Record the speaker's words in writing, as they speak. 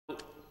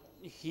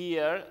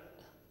here,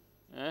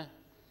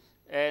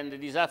 and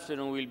this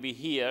afternoon will be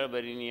here,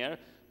 very near,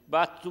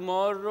 but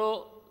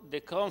tomorrow the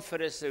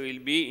conference will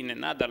be in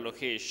another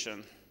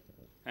location,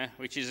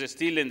 which is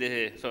still in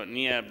the, so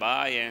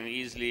nearby and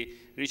easily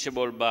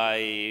reachable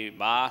by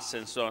bus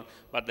and so on,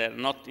 but they're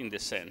not in the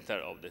center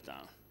of the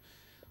town.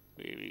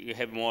 We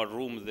have more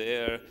room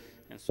there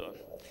and so on.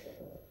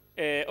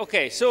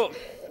 Okay, so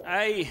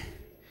I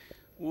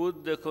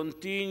would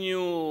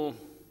continue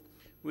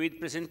with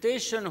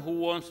presentation. Who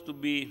wants to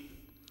be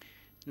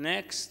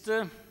next?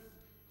 In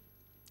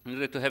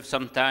order to have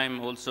some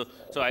time also,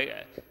 so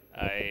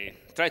I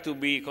try to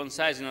be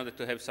concise in order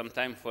to have some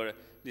time for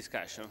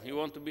discussion. You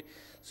want to be,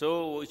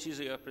 so which is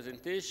your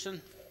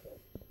presentation?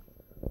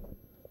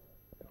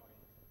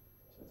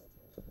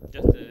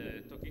 Just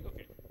talking,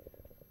 okay.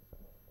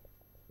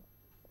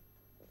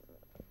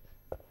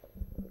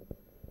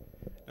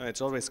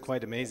 It's always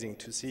quite amazing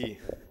to see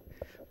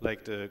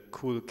like the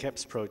cool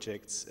CAPS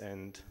projects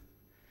and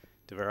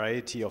the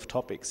variety of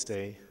topics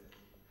they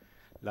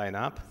line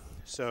up.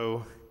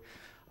 So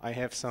I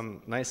have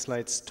some nice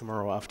slides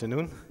tomorrow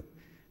afternoon,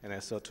 and I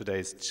thought today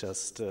is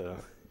just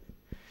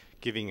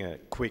giving a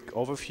quick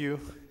overview.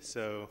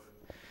 So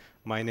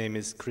my name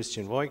is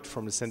Christian Voigt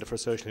from the Center for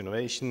Social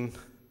Innovation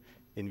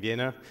in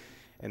Vienna,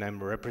 and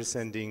I'm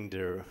representing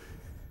the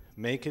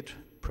Make It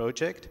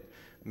project,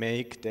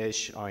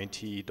 make-it.io,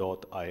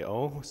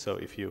 so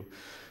if you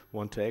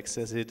want to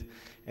access it,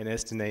 and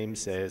as the name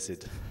says,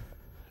 it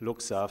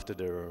looks after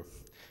the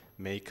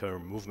maker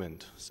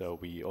movement. So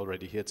we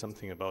already heard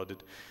something about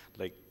it,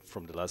 like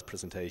from the last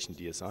presentation,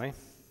 DSI.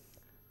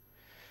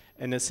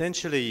 And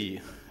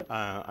essentially,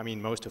 I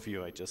mean, most of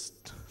you, I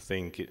just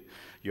think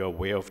you're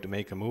aware of the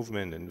maker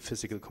movement and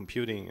physical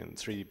computing and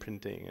 3D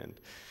printing and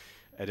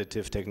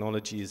additive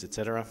technologies,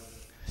 etc.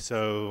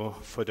 So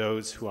for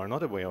those who are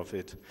not aware of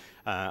it,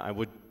 I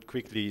would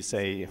quickly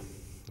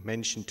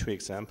mention two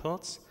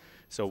examples.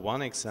 So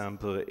one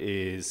example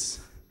is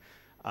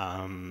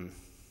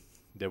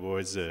there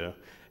was an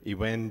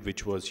event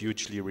which was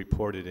hugely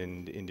reported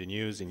in the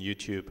news, in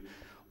YouTube,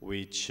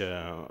 which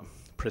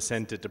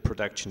presented the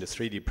production, the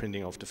 3D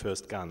printing of the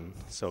first gun.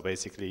 So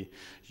basically,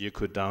 you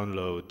could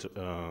download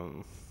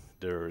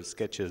the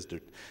sketches, the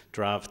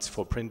drafts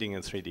for printing a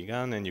 3D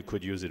gun, and you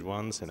could use it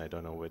once, and I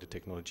don't know where the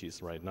technology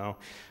is right now.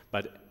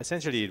 But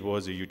essentially, it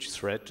was a huge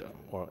threat,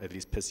 or at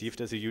least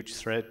perceived as a huge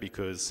threat,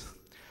 because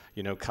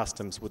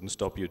customs wouldn't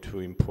stop you to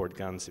import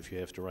guns if you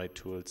have the right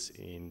tools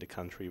in the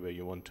country where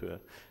you want to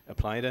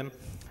apply them.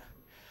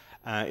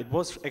 It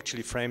was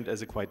actually framed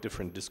as a quite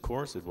different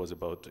discourse. It was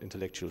about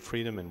intellectual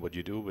freedom and what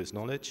you do with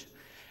knowledge.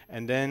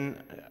 And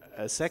then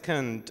a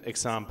second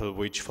example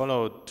which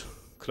followed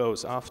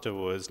close after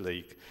was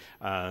like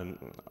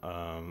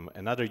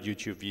another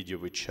YouTube video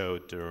which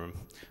showed the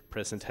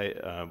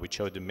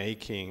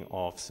making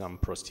of some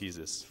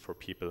prostheses for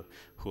people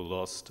who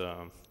lost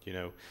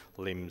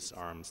limbs,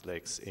 arms,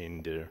 legs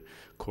in the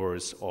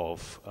course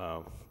of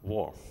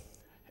war.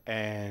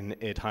 And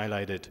it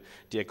highlighted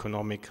the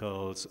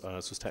economical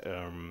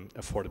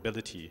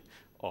affordability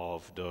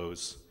of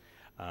those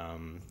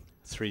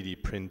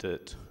 3D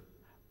printed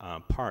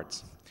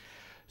parts.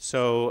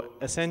 So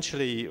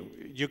essentially,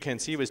 you can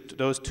see with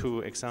those two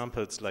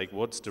examples, like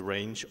what's the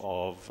range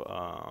of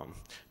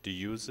the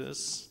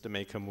users the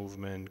maker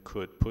movement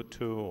could put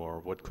to, or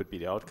what could be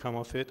the outcome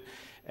of it.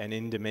 And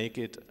in the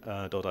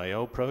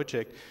make-it.io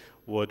project,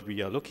 what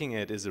we are looking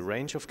at is a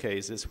range of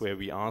cases where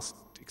we asked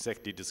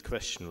exactly this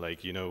question,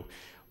 like,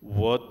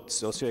 what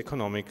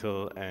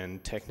socioeconomical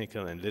and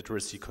technical and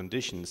literacy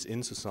conditions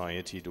in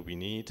society do we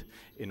need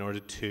in order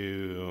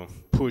to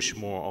push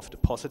more of the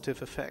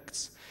positive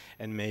effects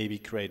and maybe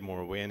create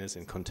more awareness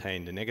and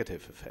contain the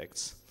negative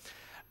effects.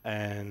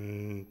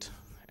 And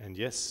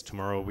yes,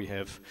 tomorrow we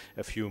have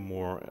a few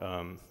more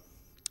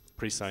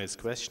precise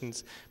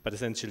questions, but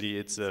essentially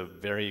it's a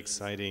very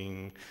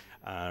exciting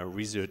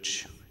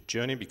research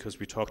journey, because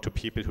we talk to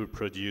people who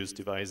produce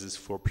devices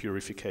for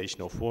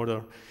purification of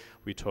water.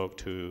 We talk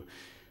to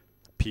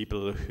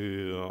people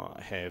who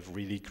have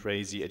really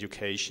crazy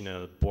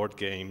educational board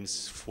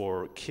games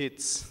for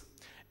kids.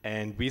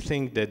 And we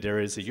think that there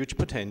is a huge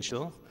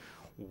potential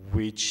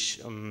which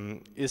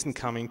isn't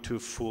coming to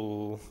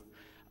full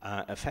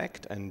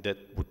effect, and that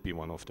would be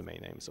one of the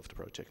main aims of the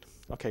project.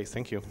 Okay,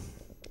 thank you.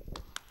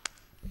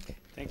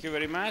 Thank you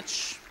very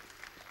much.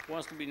 Who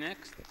wants to be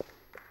next?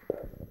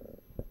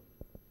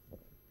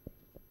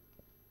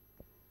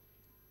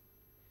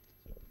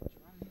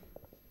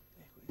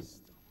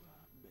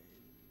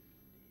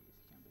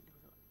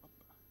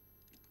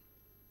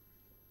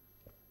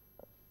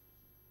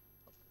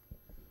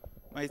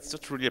 It's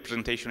not really a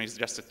presentation, it's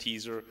just a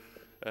teaser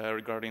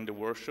regarding the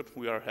workshop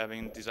we are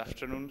having this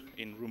afternoon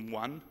in room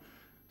 1,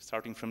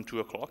 starting from 2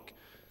 o'clock.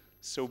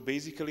 So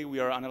basically we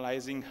are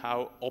analyzing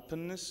how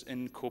openness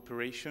and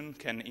cooperation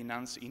can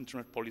enhance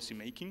internet policy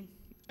making,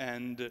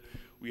 and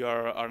we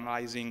are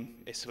analyzing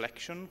a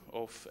selection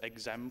of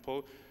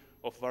examples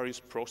of various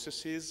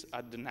processes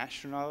at the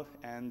national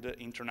and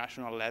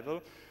international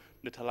level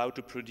that allow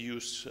to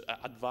produce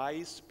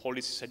advice,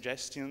 policy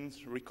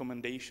suggestions,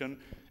 recommendation,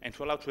 and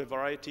to allow to a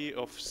variety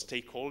of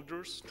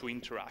stakeholders to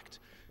interact.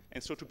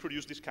 And so to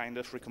produce this kind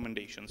of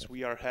recommendations,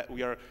 we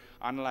are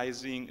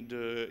analyzing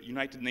the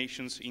United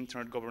Nations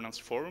Internet Governance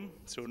Forum,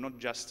 so not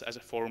just as a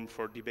forum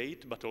for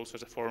debate, but also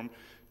as a forum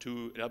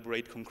to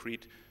elaborate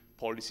concrete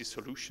policy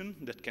solution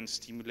that can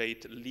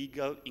stimulate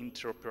legal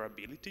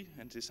interoperability,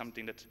 and this is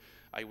something that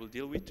I will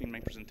deal with in my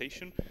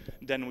presentation.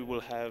 Then we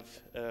will have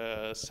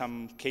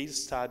some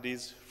case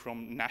studies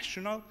from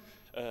national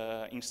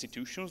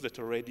institutions that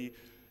already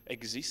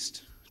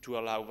exist to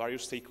allow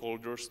various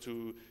stakeholders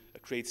to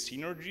create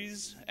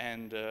synergies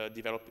and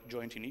develop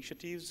joint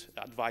initiatives,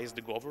 advise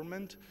the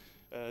government.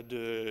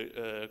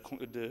 The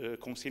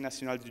Conseil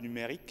National du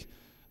Numérique,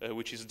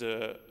 which is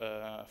the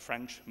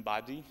French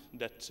body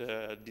that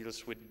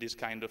deals with this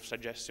kind of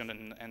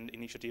suggestion and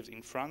initiatives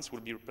in France,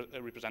 will be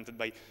represented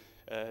by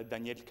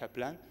Daniel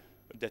Kaplan,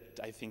 that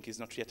I think is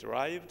not yet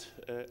arrived.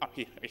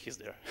 He's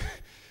there.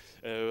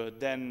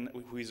 Then,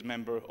 who is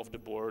member of the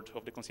board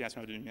of the Conseil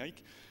National du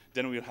Numérique.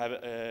 Then we'll have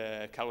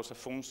Carlos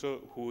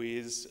Afonso, who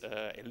is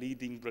a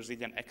leading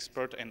Brazilian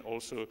expert and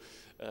also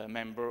a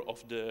member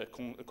of the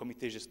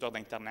Comité Gestor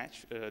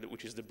d'Internet,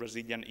 which is the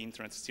Brazilian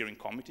Internet Steering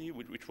Committee,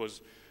 which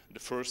was the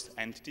first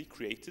entity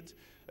created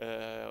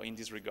in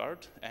this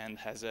regard, and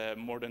has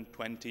more than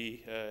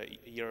 20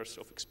 years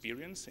of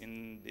experience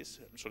in this.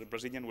 So the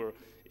Brazilian were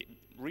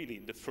really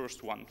the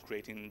first one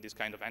creating these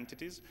kind of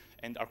entities,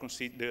 and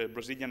the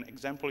Brazilian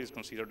example is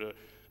considered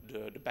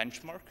the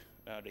benchmark,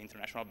 the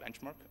international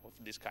benchmark of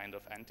this kind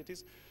of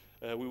entities.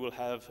 We will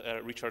have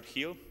Richard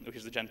Hill, who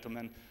is the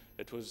gentleman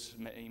that was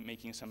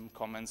making some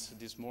comments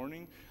this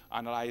morning,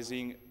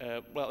 analyzing,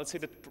 well, let's say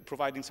that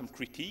providing some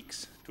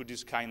critiques to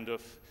this kind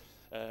of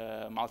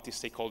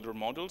multi-stakeholder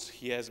models.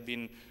 He has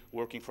been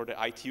working for the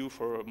ITU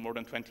for more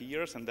than 20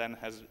 years, and then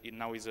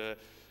now is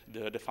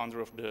the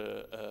founder of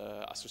the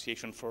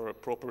Association for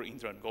Proper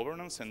Internet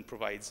Governance, and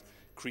provides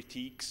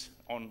critiques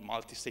on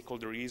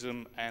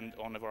multi-stakeholderism and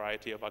on a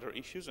variety of other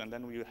issues. And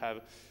then we will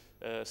have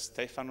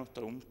Stefano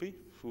Trumpi,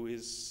 who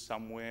is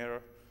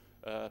somewhere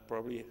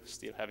probably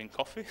still having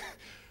coffee,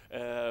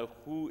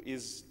 who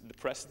is the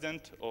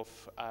president of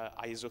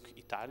ISOC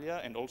Italia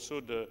and also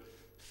the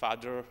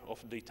father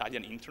of the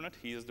Italian internet.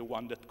 He is the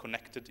one that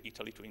connected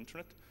Italy to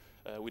internet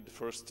with the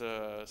first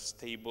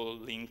stable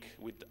link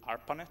with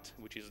ARPANET,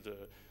 which is the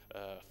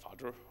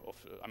father of,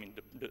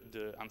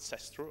 the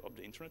ancestor of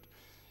the internet.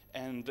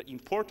 And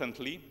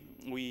importantly,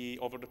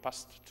 over the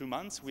past 2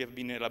 months, we have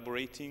been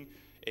elaborating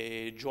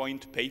a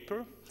joint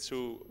paper.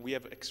 So we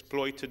have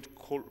exploited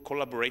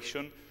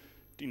collaboration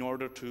in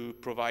order to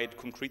provide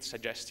concrete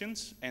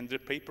suggestions, and the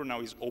paper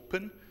now is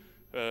open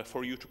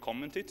for you to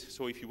comment it.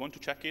 So if you want to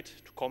check it,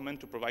 to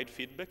comment, to provide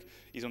feedback,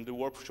 is on the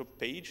workshop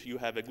page. You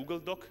have a Google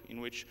Doc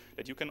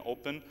that you can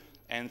open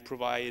and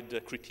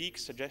provide critique,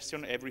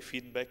 suggestion. Every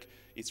feedback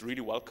is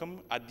really welcome.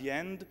 At the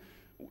end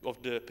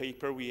of the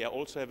paper, we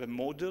also have a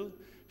model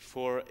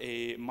for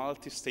a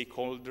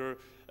multi-stakeholder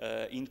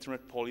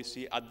internet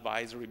policy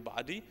advisory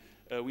body.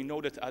 We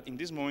know that in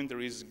this moment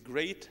there is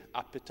great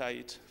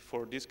appetite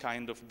for this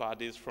kind of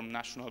bodies from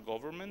national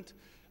government.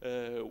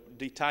 The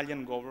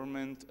Italian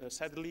government,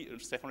 sadly,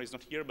 Stefano is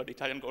not here, but the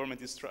Italian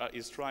government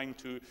is trying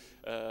to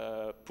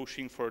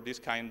pushing for this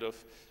kind of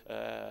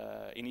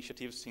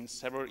initiatives since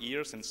several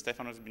years, and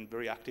Stefano has been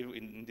very active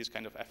in this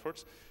kind of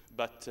efforts.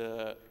 But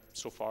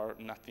so far,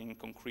 nothing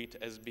concrete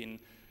has been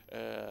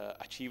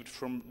achieved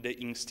from the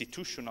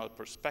institutional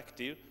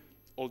perspective.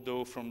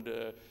 Although from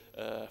the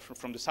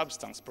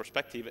substance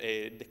perspective,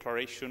 a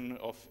declaration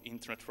of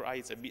internet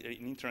rights, an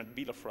internet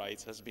bill of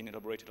rights, has been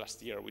elaborated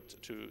last year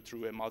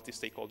through a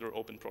multi-stakeholder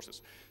open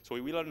process. So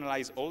we will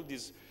analyze all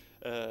these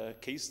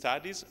case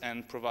studies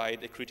and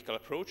provide a critical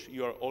approach.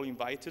 You are all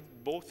invited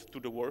both to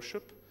the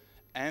workshop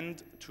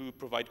and to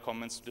provide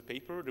comments to the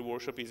paper. The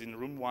workshop is in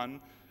room 1,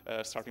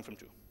 starting from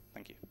 2.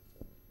 Thank you.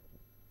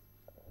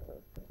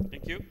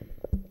 Thank you.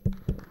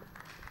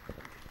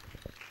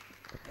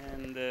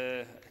 And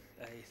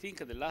I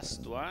think the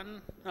last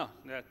one,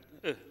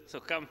 so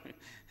come,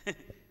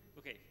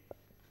 okay.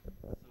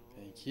 So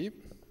thank you.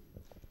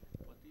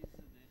 What is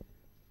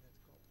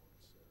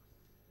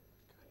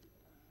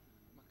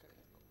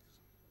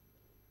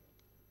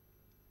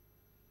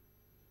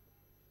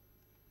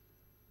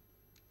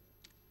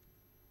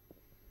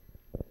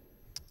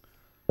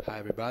the Hi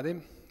everybody,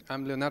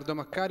 I'm Leonardo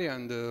Maccari.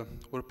 I'm the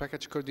Work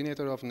Package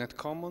Coordinator of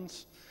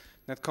NetCommons.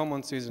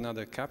 NetCommons is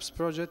another CAPS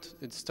project.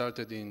 It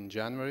started in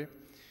January,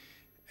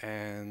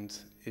 and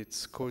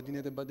it's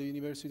coordinated by the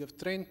University of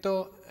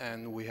Trento,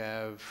 and we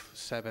have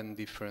 7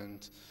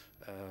 different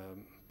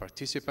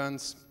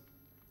participants,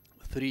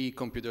 3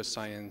 computer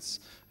science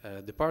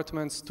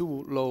departments,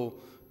 2 law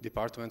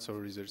departments or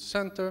research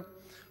center,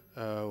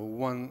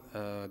 1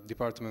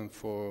 department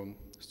for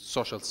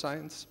social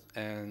science,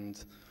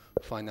 and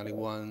finally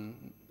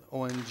 1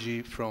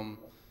 ONG from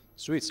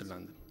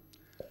Switzerland.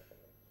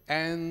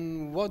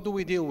 And what do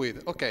we deal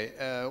with? Okay,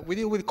 we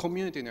deal with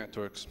community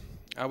networks.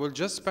 I will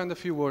just spend a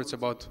few words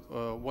about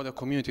what a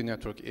community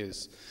network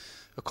is.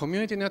 A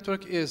community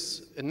network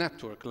is a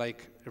network,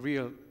 like a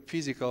real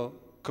physical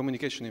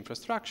communication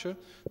infrastructure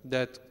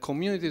that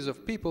communities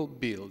of people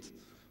build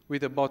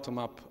with a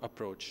bottom-up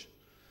approach.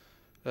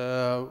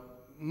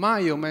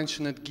 Mayo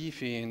mentioned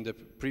Giphy in the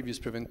previous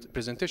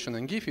presentation,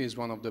 and Giphy is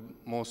one of the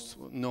most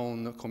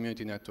known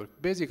community networks.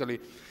 Basically,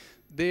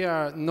 they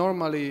are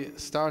normally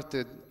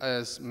started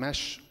as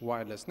mesh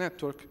wireless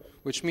network,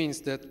 which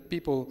means that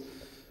people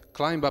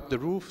climb up the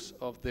roofs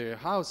of their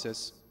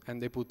houses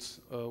and they put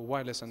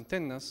wireless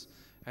antennas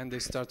and they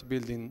start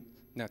building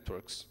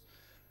networks.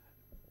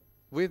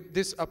 With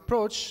this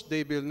approach,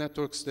 they build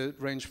networks that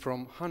range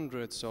from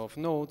hundreds of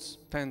nodes,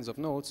 tens of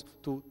nodes,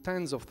 to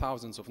tens of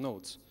thousands of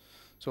nodes.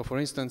 So for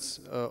instance,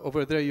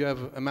 over there you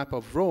have a map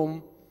of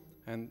Rome,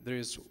 and there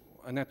is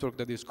a network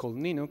that is called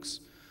Linux.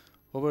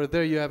 Over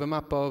there you have a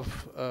map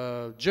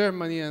of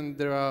Germany, and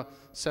there are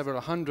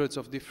several hundreds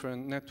of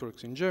different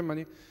networks in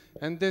Germany.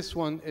 And this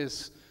one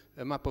is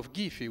a map of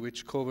Giphy,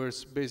 which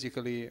covers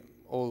basically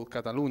all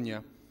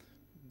Catalonia.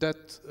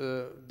 That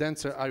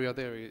denser area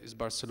there is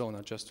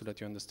Barcelona, just to let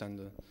you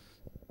understand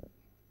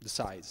the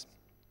size.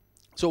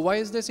 So why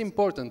is this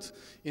important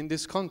in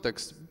this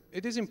context?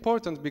 It is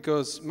important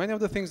because many of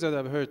the things that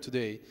I've heard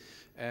today,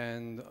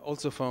 and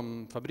also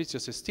from Fabrizio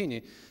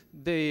Sestini,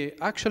 they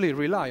actually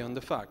rely on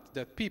the fact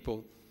that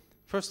people,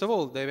 first of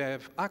all, they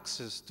have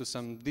access to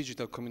some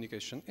digital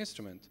communication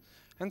instrument.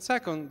 And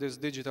second, this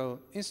digital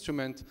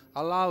instrument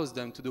allows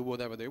them to do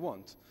whatever they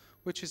want,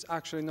 which is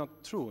actually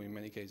not true in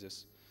many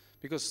cases.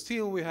 Because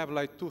still we have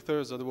like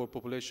 2/3 of the world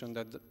population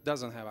that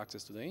doesn't have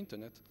access to the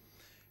internet.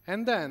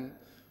 And then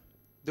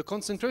the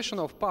concentration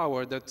of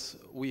power that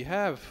we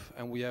have,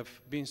 and we have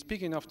been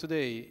speaking of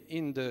today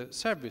in the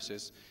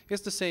services,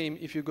 is the same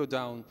if you go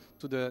down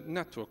to the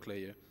network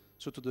layer,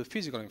 so to the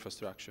physical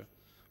infrastructure.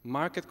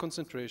 Market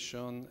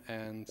concentration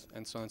and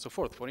so on and so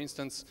forth. For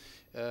instance,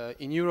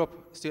 in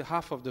Europe, still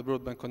half of the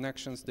broadband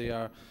connections, they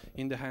are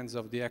in the hands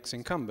of the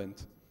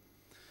ex-incumbent.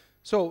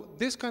 So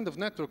these kind of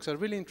networks are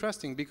really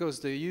interesting because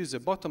they use a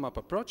bottom-up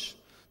approach.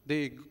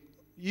 They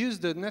use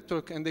the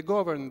network and they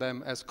govern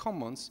them as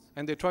commons,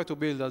 and they try to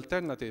build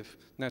alternative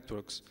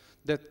networks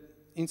that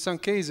in some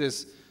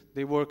cases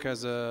they work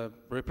as a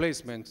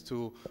replacement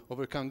to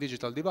overcome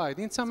digital divide.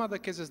 In some other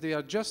cases they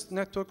are just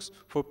networks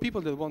for people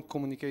that want to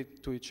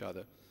communicate to each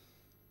other.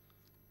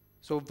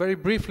 So very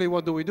briefly,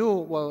 what do we do?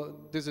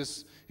 Well,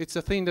 it's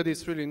a thing that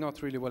is really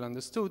not really well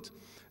understood.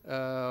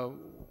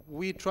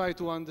 We try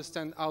to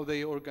understand how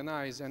they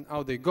organize and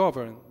how they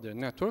govern their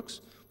networks,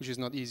 which is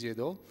not easy at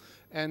all.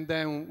 And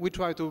then we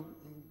try to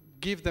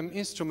give them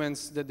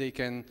instruments that they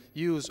can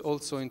use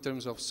also in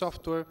terms of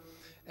software.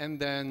 And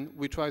then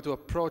we try to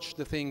approach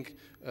the thing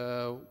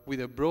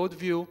with a broad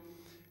view.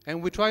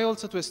 And we try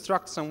also to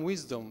extract some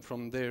wisdom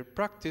from their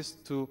practice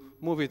to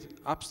move it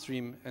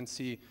upstream and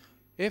see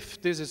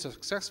if this is a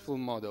successful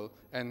model,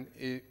 and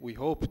we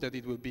hope that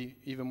it will be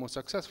even more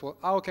successful,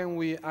 how can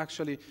we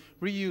actually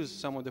reuse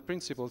some of the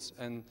principles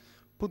and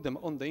put them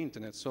on the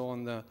internet, so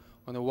on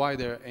a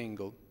wider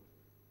angle.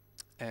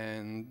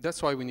 And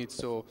that's why we need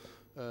so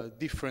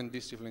different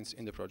disciplines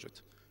in the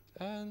project.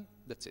 And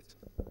that's it.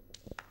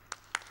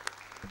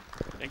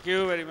 Thank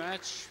you very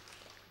much.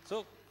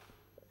 So,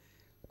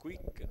 quick.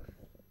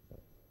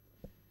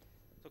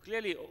 So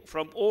clearly,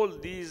 from all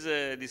these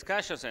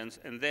discussions,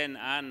 and then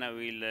Anna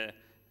will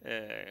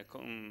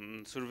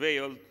survey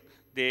all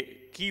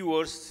the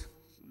keywords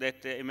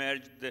that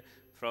emerged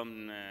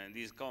from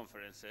this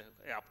conference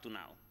up to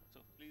now. So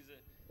please,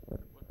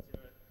 what's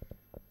your...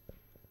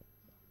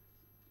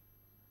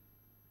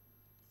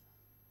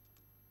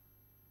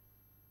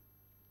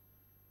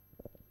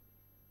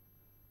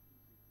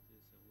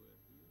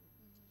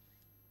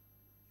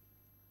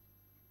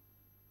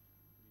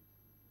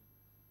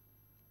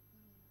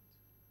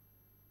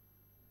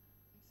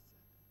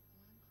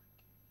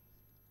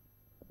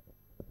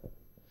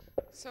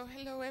 So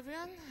hello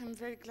everyone, I'm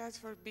very glad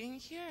for being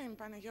here. I'm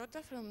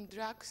Panagiotta from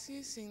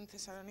Draxis in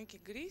Thessaloniki,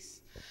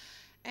 Greece.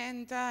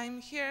 And I'm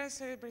here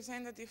as a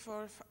representative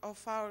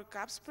of our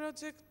CAPS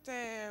project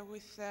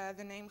with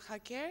the name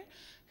Hacker.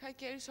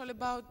 Hacker is all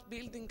about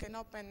building an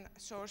open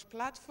source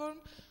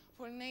platform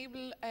to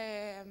enable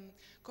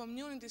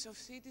communities of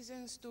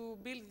citizens to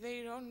build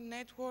their own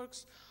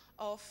networks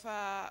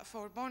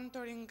for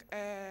monitoring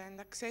and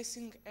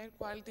accessing air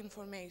quality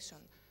information.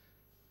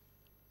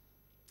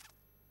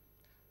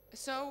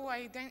 So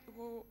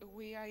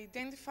we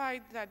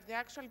identified that the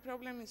actual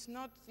problem is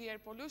not the air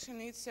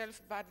pollution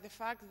itself, but the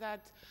fact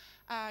that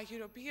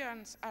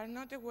Europeans are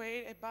not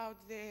aware about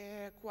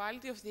the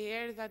quality of the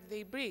air that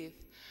they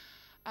breathe.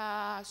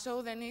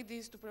 So the need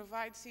is to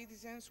provide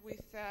citizens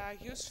with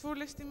useful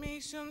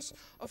estimations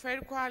of air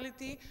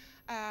quality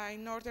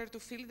in order to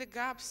fill the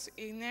gaps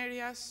in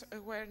areas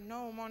where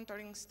no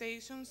monitoring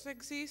stations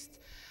exist,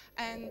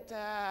 and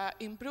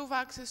improve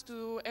access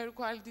to air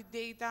quality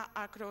data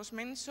across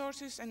many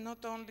sources and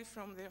not only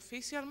from the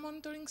official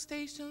monitoring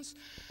stations,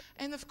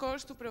 and of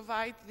course to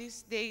provide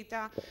this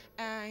data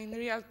in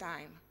real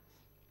time.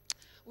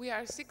 We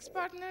are 6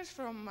 partners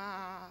from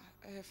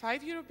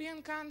 5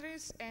 European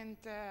countries, and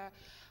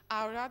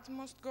Our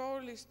utmost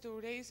goal is to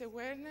raise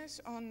awareness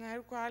on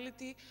air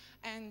quality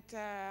and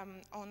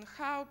on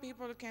how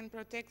people can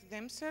protect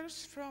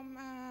themselves from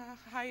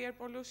higher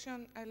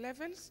pollution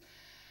levels.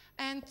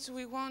 And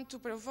we want to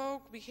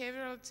provoke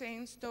behavioral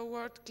change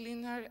toward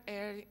cleaner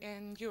air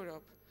in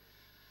Europe.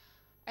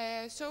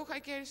 So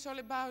High Care is all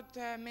about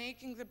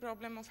making the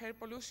problem of air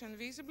pollution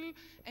visible,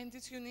 and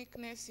its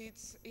uniqueness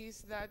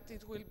is that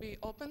it will be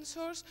open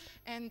source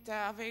and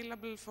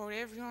available for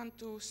everyone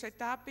to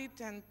set up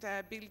it and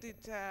build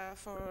it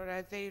for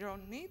their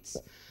own needs.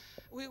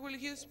 We will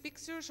use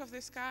pictures of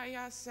the sky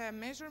as a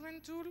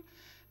measurement tool,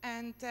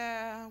 and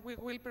we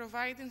will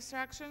provide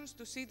instructions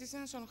to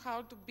citizens on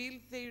how to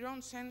build their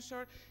own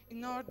sensor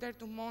in order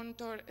to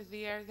monitor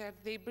the air that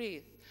they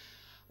breathe.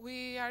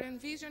 We are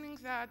envisioning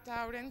that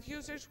our end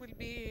users will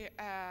be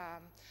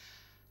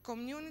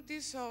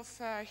communities of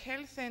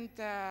health and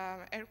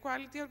air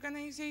quality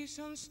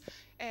organizations,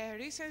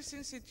 research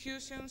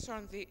institutions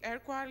on the air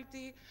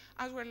quality,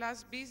 as well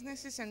as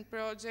businesses and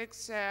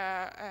projects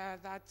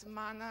that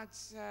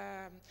manage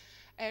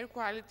air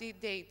quality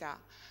data.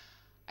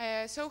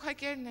 So High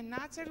Care in a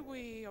nutshell,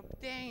 we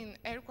obtain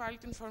air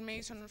quality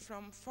information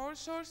from 4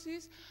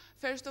 sources.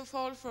 First of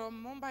all,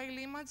 from mobile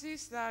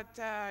images that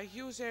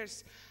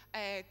users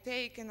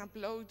take and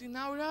upload in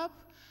our app,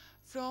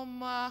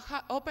 from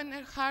open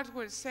air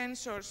hardware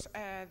sensors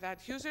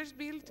that users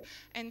build,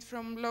 and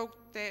from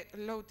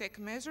low-tech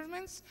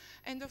measurements,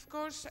 and of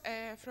course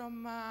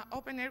from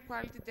open air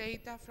quality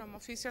data from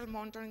official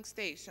monitoring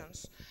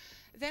stations.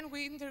 Then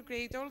we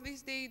integrate all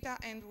this data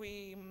and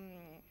we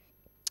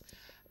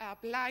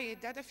apply a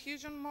data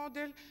fusion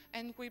model,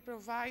 and we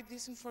provide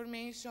this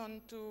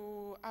information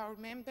to our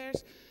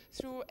members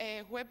through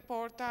a web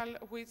portal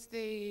which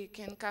they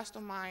can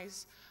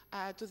customize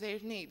to their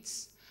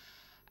needs.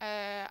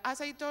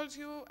 As I told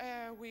you,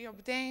 we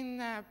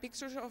obtain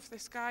pictures of the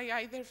sky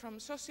either from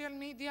social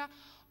media,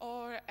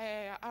 or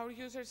our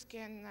users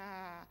can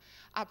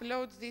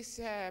upload these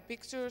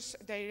pictures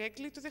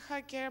directly to the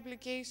High Care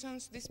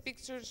applications. These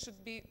pictures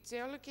should be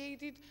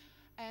geolocated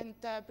and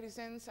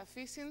present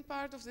sufficient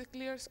part of the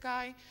clear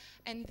sky,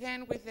 and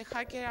then with the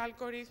High Care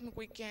algorithm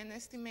we can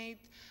estimate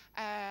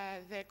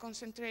the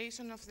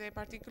concentration of the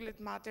particulate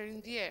matter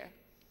in the air.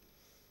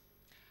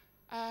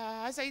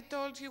 As I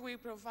told you, we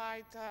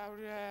provide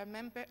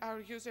our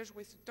users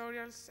with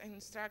tutorials and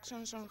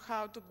instructions on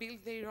how to build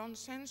their own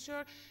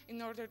sensor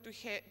in order to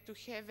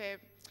have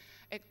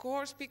a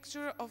coarse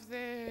picture of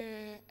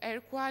the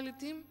air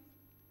quality.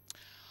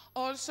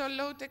 Also,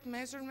 low-tech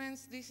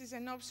measurements. This is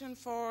an option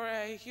for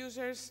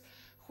users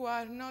who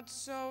are not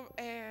so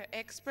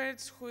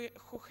experts, who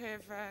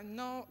have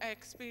no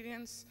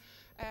experience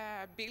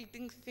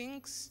building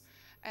things.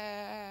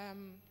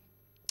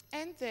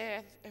 And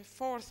the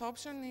 4th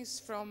option is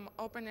from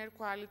open air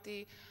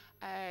quality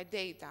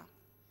data.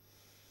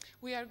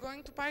 We are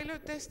going to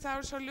pilot test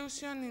our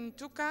solution in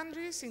 2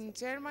 countries, in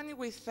Germany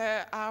with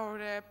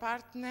our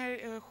partner,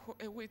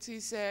 which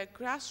is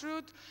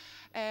Grassroots,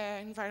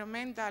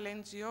 environmental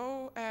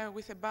NGO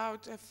with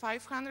about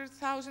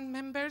 500,000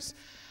 members.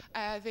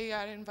 They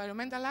are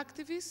environmental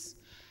activists.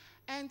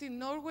 And in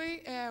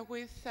Norway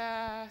with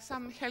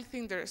some health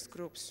interest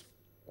groups.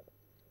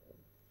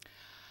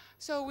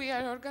 So we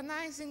are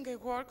organizing a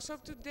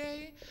workshop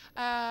today.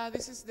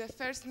 This is the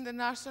first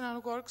international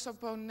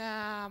workshop on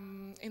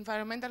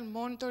environmental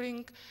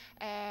monitoring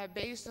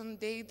based on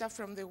data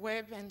from the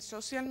web and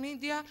social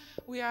media.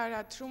 We are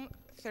at room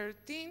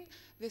 13.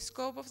 The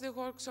scope of the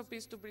workshop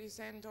is to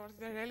present all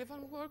the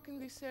relevant work in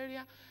this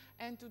area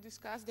and to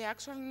discuss the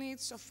actual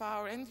needs of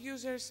our end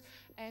users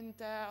and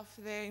of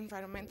the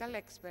environmental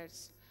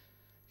experts.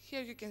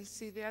 Here you can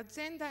see the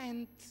agenda,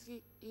 and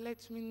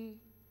let me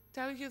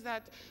tell you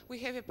that we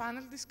have a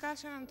panel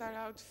discussion at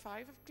around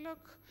 5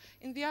 o'clock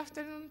in the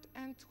afternoon,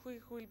 and we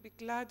will be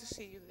glad to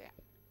see you there.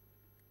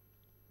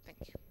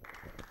 Thank you.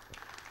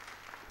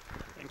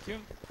 Thank you.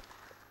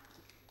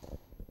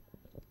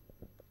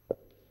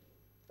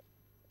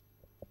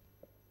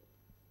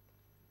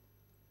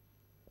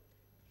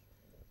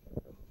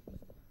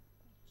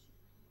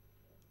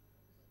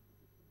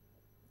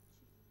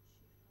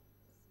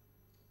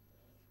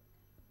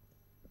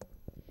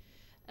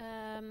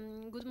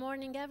 Good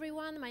morning,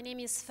 everyone. My name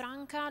is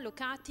Franca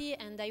Locati,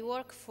 and I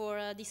work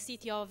for the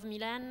City of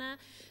Milan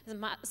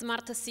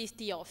Smart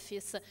City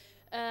Office.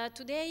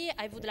 Today,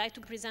 I would like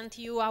to present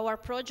to you our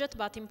project,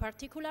 but in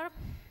particular,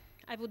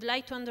 I would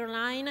like to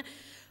underline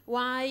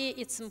why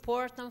it's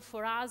important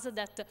for us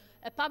that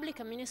a public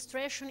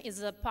administration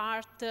is a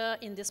part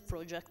in this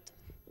project.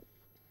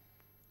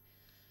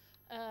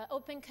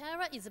 Open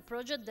Care is a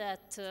project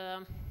that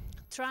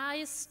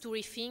tries to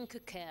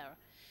rethink care.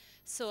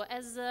 So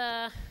as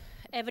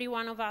every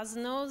one of us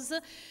knows,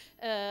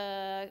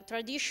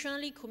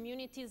 traditionally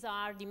communities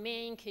are the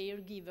main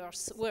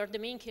caregivers, were the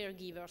main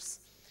caregivers.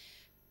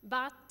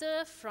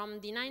 But from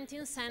the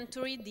 19th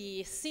century,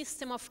 the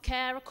system of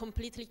care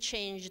completely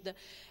changed.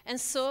 And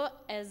so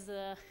as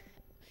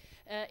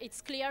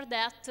it's clear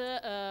that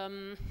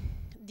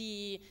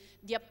the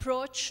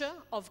approach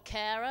of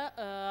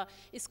care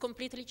is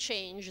completely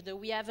changed.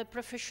 We have a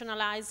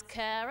professionalized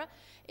care,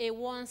 a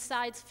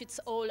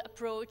one-size-fits-all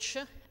approach,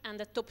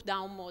 and a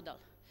top-down model.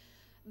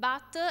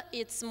 But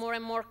it's more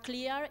and more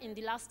clear in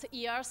the last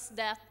years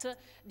that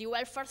the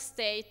welfare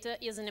state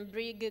is in a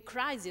big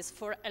crisis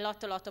for a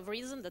lot of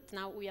reasons that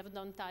now we have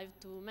no time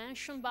to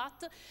mention,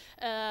 but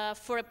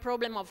for a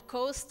problem of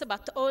cost,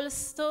 but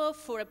also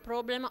for a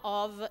problem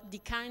of the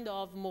kind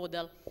of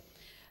model.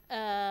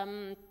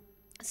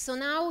 So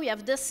now we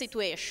have this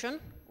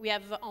situation. We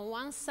have on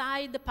one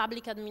side the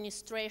public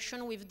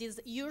administration with this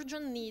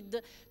urgent need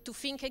to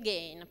think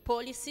again,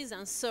 policies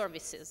and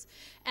services.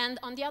 And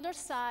on the other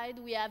side,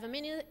 we have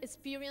many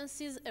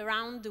experiences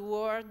around the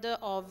world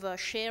of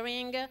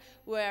sharing,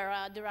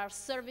 where there are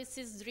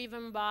services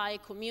driven by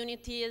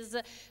communities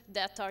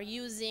that are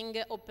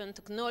using open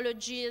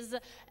technologies,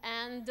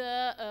 and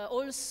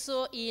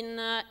also in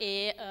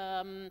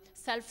a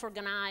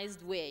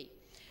self-organized way.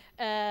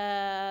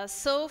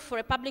 So for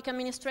a public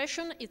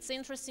administration, it's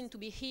interesting to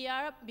be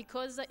here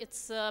because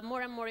it's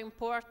more and more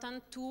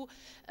important to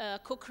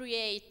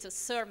co-create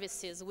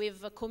services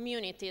with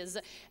communities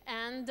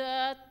and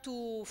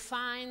to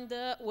find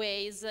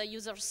ways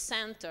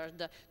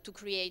user-centered to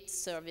create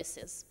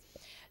services.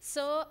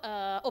 So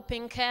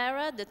Open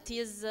Care, that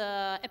is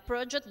a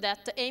project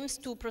that aims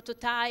to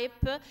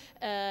prototype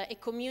a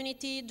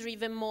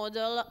community-driven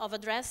model of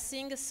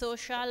addressing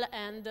social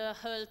and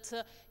health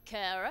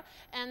care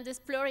and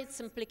explore its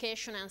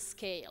implication and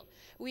scale.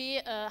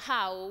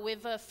 How?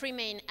 With three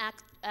main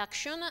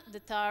actions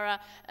that are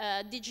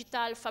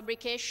digital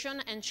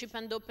fabrication and cheap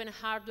and open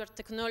hardware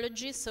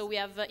technology. So we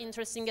have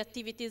interesting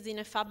activities in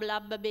a fab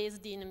lab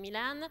based in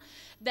Milan.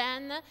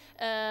 Then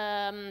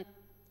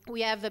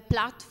we have a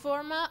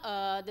platform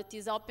that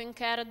is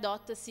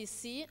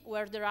opencare.cc,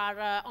 where there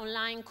are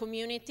online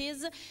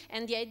communities,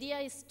 and the idea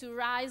is to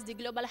raise the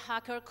global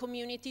hacker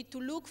community to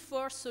look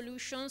for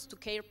solutions to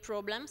care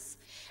problems.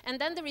 And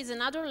then there is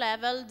another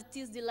level, that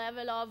is the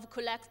level of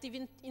collective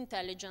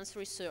intelligence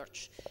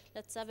research.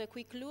 Let's have a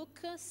quick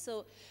look.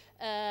 So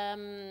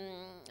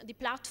the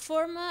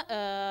platform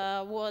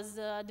was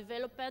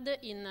developed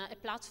in a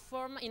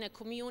platform, in a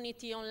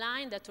community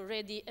online that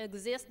already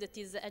exists, that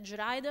is Edge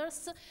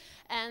Riders,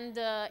 and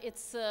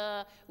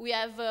we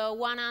have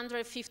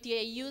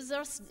 158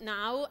 users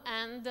now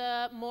and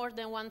more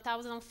than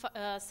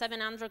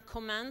 1,700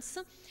 comments.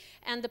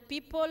 And the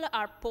people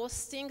are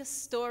posting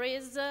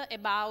stories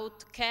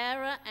about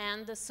care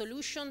and the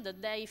solution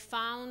that they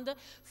found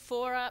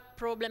for a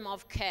problem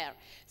of care.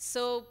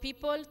 So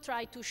people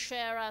try to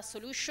share a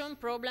solution,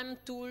 problem,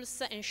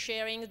 tools, and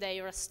sharing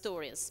their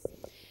stories.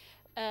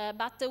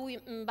 But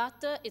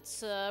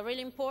it's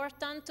really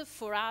important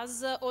for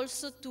us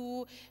also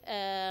to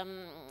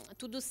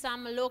do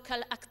some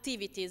local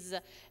activities.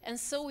 And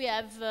so we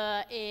have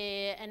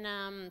a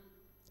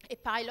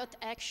pilot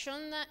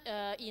action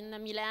in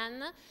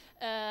Milan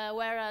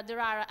where there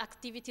are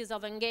activities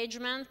of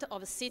engagement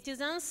of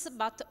citizens,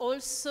 but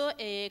also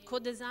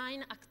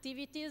co-design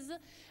activities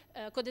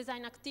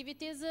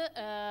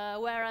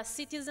where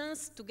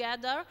citizens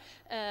together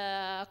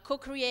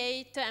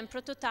co-create and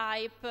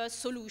prototype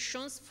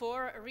solutions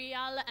for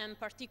real and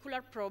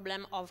particular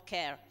problem of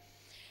care.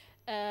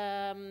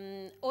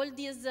 All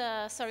these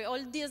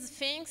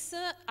things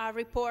are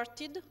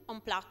reported on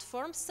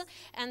platforms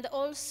and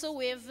also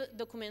with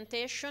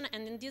documentation,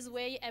 and in this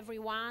way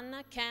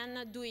everyone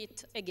can do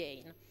it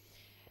again.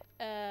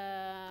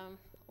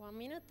 1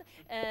 minute.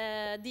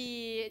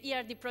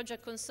 Here the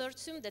project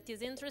consortium, that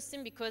is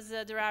interesting because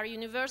there are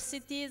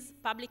universities,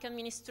 public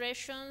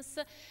administrations,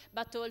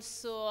 but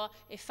also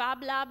a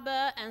fab lab,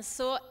 and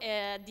so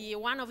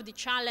one of the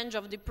challenge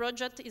of the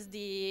project is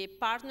the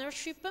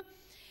partnership.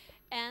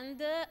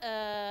 And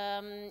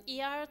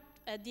here,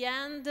 at the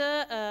end,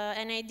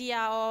 an idea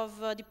of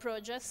the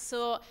project.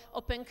 So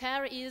Open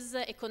Care is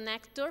a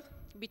connector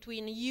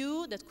between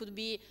you, that could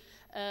be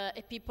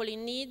a people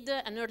in need,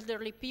 an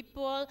elderly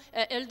people,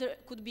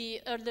 could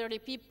be elderly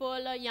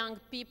people, young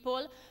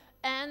people,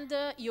 and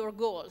your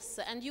goals.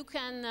 And you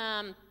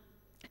can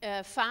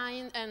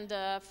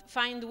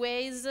find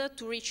ways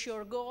to reach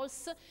your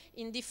goals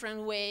in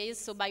different ways,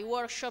 so by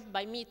workshop,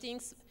 by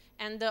meetings,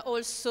 and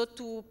also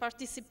to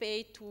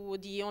participate to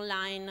the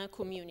online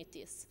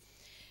communities.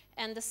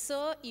 And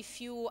so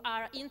if you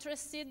are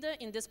interested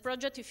in this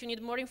project, if you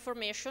need more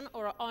information,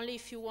 or only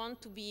if you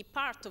want to be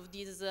part of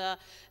this,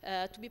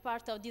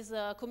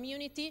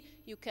 community,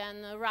 you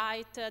can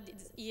write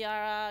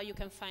here, you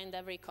can find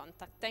every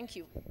contact. Thank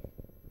you.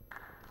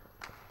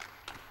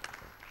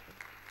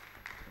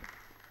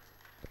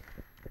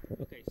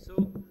 Okay, so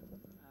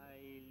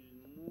I'll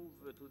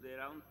move to the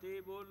round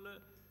table.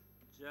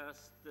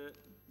 Just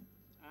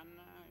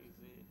Anna is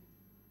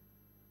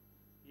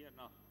here?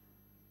 No.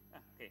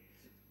 Okay.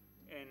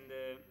 And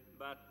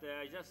but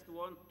I just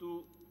want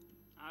to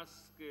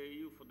ask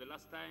you for the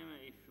last time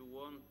if you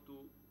want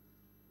to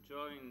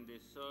join the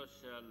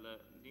social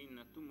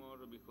dinner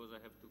tomorrow, because I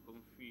have to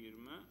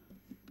confirm,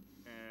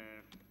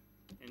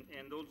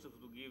 and also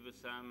to give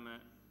some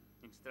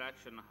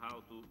instruction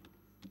how to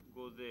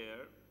go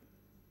there.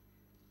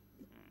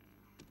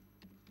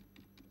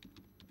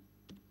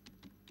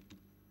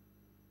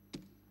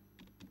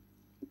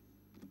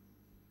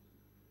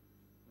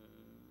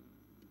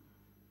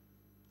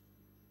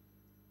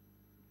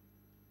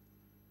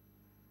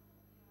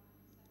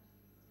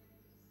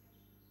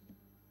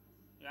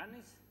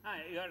 Yannis? Ah,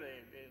 you are,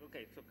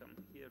 okay, so come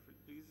here,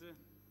 please.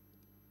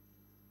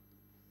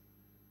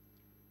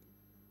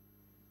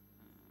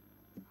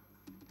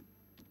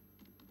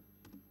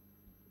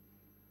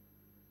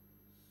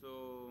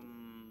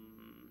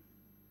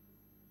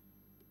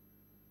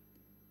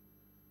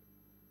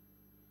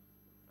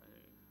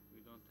 We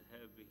don't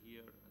have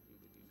here, I think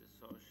it is a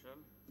social.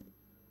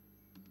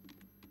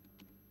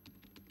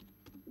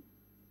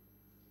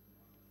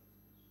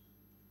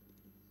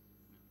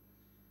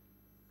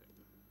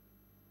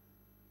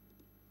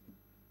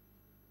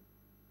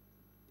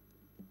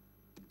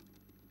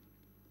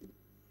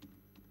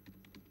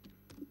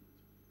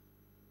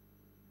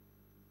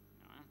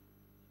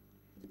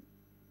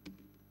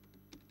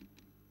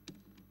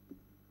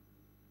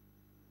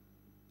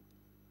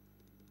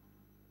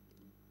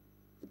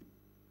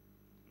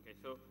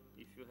 So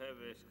if you have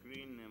a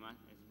screen a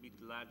bit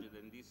larger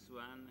than this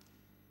one,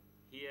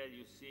 here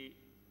you see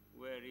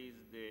where is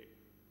the,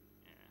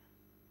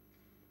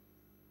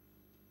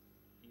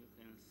 you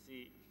can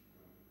see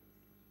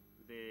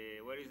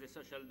where is the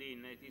social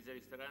din. It is a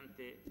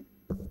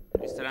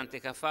Ristorante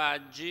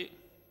Cafaggi,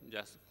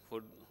 just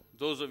for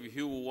those of you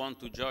who want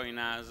to join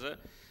us,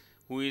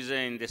 who is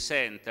in the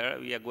center,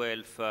 via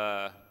Guelph,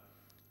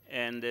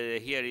 and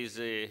here is,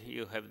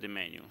 you have the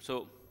menu.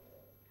 So,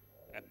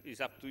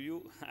 it's up to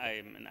you.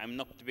 I'm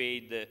not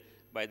paid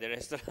by the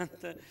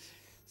restaurant.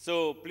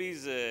 So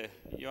please,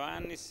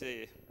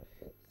 Ioannis,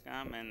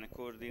 come and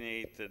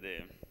coordinate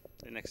the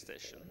next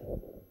session.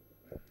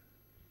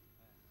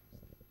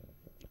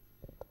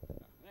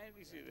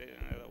 Maybe see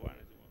another one.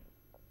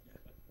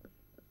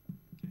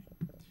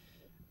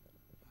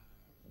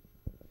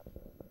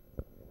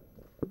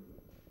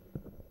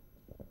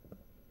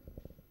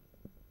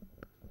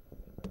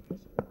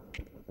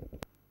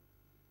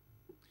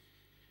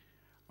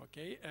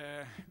 Okay,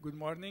 good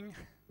morning.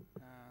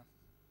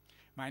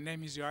 My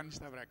name is Ioannis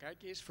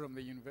Stavrakakis from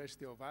the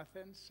University of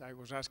Athens. I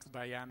was asked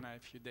by Anna a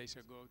few days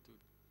ago to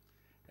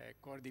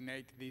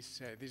coordinate this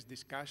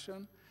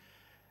discussion.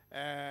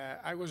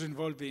 I was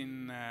involved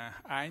in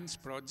INS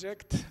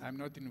project. I'm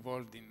not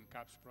involved in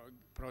CAPS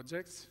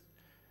projects.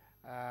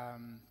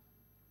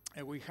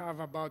 We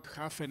have about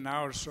half an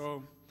hour,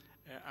 so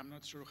I'm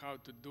not sure how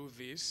to do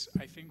this.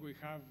 I think we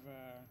have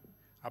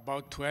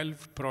about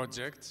 12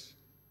 projects,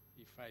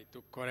 if I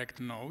took correct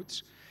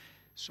notes.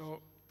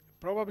 So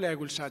probably I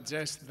will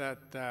suggest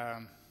that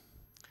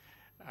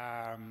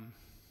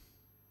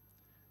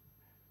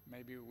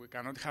maybe we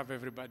cannot have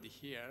everybody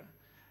here,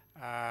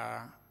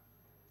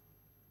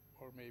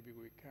 or maybe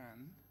we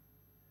can.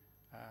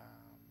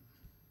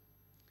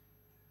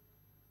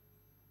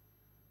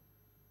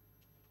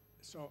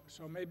 So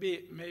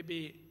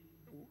maybe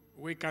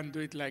we can do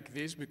it like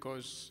this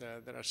because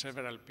there are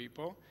several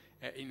people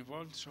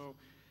involved. So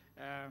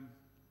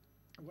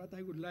what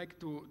I would like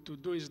to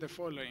do is the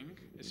following,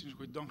 since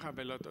we don't have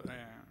a lot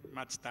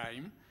much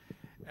time.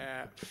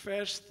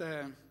 First,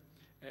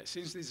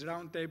 since this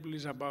roundtable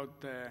is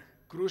about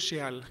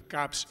crucial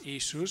CAPS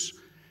issues,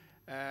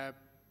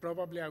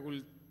 probably I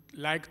would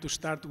like to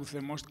start with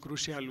the most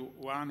crucial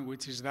one,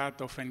 which is that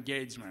of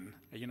engagement.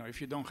 You know, if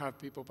you don't have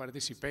people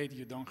participate,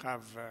 you don't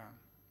have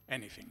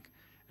anything.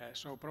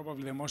 So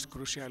probably the most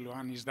crucial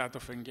one is that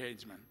of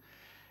engagement.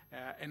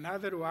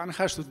 Another one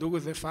has to do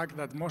with the fact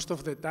that most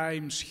of the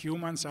times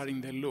humans are in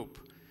the loop.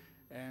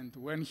 And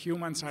when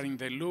humans are in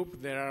the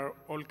loop, there are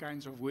all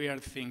kinds of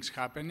weird things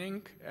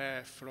happening,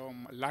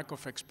 from lack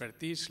of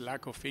expertise,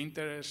 lack of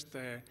interest,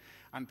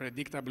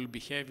 unpredictable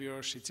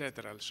behaviors,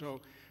 etc. So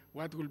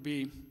what will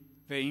be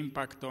the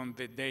impact on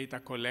the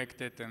data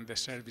collected and the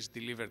service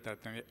delivered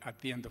at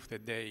the end of the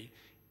day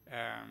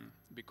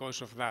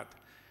because of that?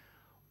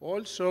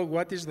 Also,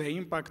 what is the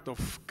impact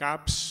of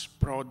CAPS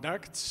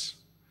products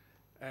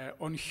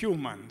on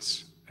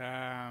humans?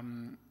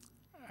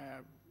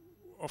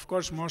 Of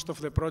course, most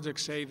of the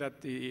projects say that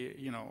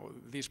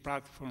these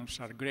platforms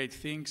are great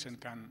things and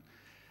can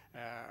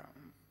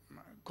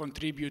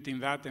contribute in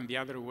that and the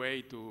other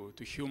way to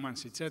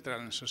humans, etc.,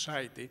 and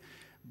society.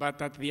 But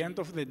at the end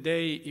of the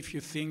day, if you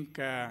think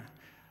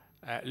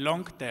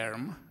long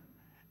term,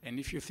 and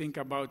if you think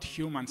about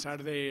humans, are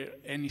there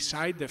any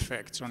side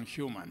effects on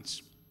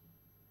humans?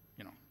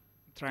 You know,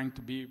 trying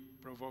to be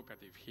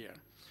provocative here.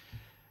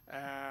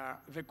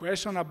 The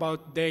question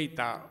about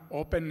data,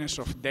 openness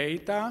of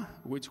data,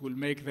 which will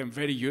make them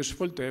very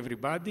useful to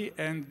everybody,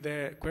 and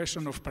the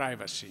question of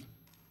privacy.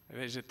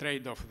 There's a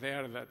trade-off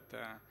there that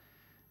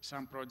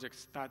some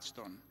projects touched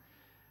on.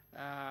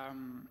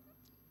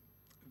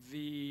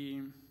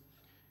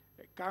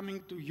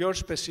 Coming to your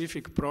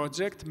specific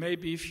project,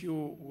 maybe if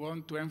you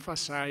want to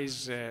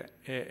emphasize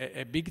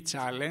a big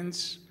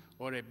challenge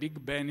or a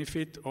big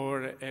benefit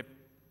or a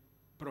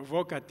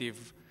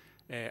provocative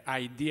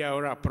idea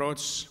or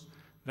approach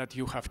that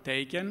you have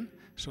taken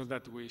so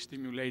that we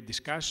stimulate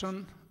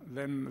discussion,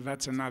 then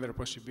that's another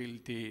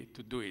possibility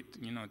to do it.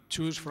 You know,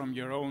 choose from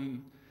your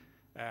own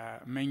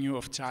menu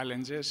of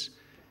challenges,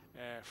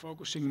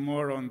 focusing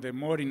more on the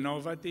more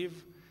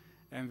innovative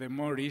and the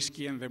more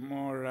risky and the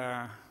more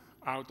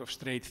out of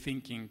straight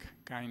thinking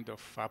kind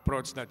of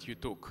approach that you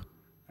took,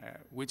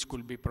 which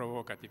could be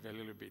provocative a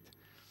little bit.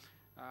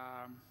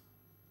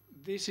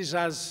 This is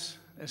as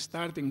a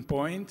starting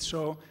point,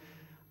 so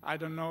I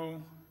don't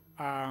know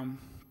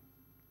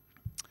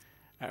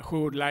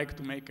who would like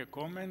to make a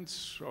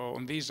comment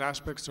on these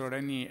aspects or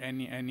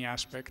any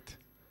aspect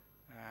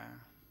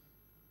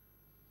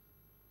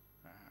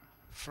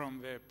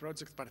from the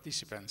project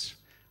participants.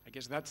 I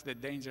guess that's the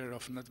danger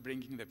of not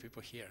bringing the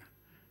people here.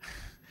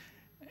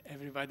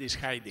 Everybody's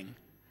hiding.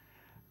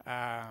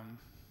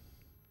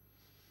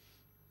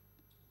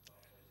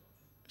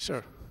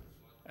 Sure.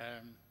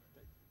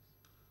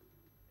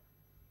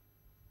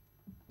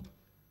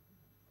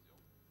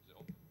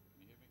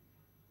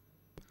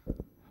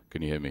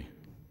 Can you hear me?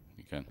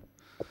 You can.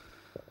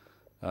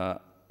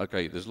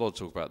 Okay, there's a lot of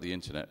talk about the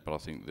internet, but I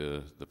think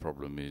the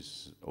problem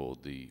is, or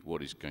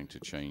what is going to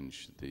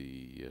change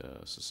the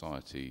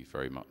society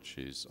very much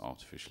is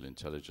artificial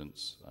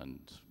intelligence, and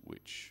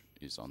which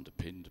is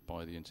underpinned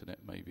by the internet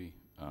maybe.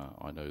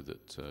 I know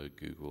that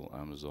Google,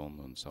 Amazon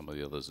and some of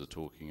the others are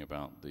talking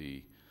about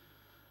the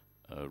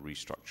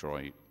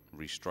restructuring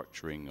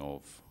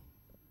of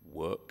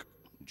work,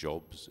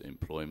 jobs,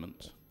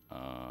 employment,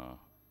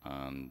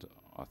 and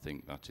I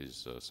think that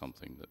is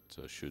something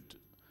that should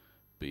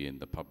be in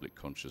the public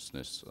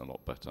consciousness a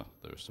lot better.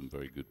 There are some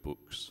very good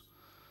books.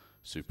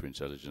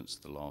 Superintelligence,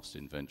 The Last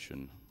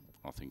Invention,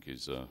 I think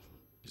is a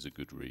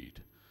good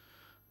read.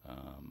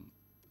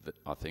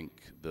 I think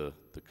the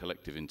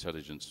collective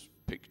intelligence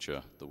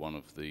picture, the one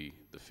of the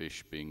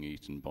fish being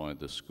eaten by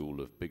the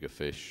school of bigger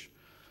fish,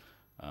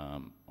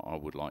 I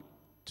would like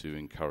to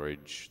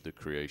encourage the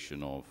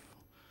creation of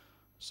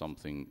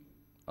something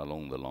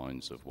along the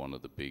lines of one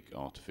of the big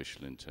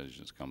artificial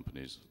intelligence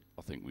companies.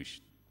 I think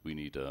we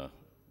need a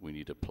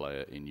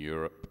player in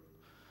Europe,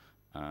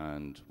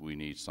 and we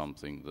need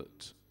something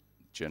that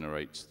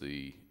generates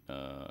the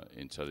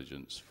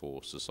intelligence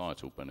for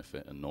societal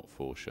benefit and not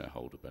for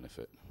shareholder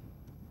benefit.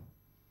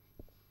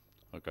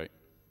 Okay,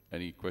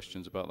 any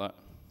questions about that?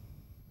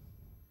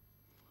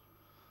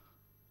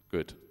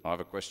 Good, I have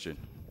a question.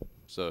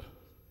 Sir.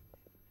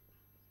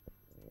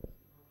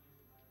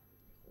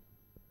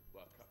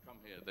 Well, come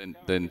here,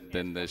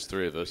 then there's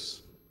three of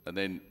us, and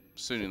then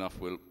soon enough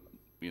we'll,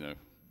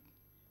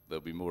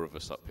 there'll be more of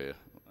us up here.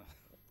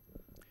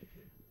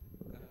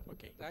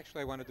 Okay.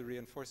 Actually, I wanted to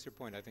reinforce your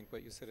point. I think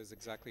what you said is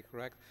exactly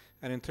correct.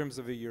 And in terms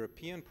of a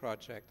European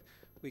project,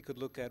 we could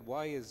look at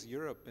why is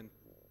Europe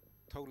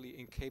totally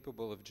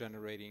incapable of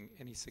generating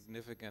any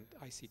significant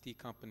ICT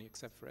company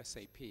except for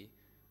SAP.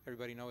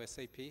 Everybody know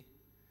SAP?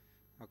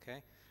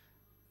 Okay.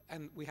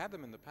 And we had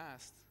them in the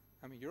past.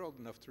 I mean, you're old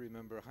enough to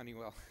remember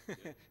Honeywell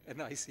and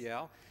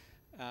ICL.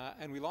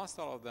 And we lost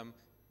all of them,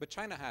 but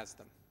China has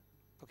them.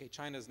 Okay,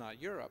 China's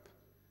not Europe,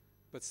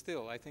 but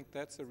still, I think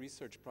that's a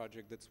research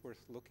project that's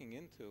worth looking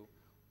into.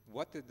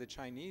 What did the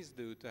Chinese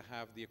do to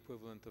have the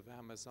equivalent of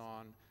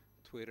Amazon,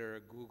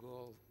 Twitter,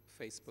 Google,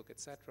 Facebook,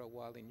 etc.,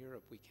 while in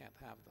Europe we can't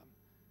have them?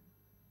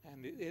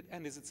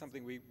 And is it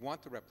something we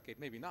want to replicate?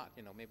 Maybe not.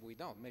 Maybe we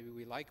don't. Maybe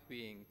we like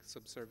being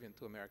subservient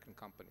to American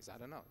companies. I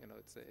don't know.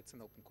 It's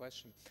an open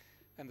question.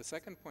 And the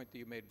second point that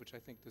you made, which I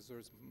think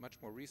deserves much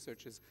more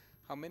research, is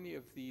how many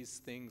of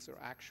these things are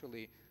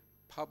actually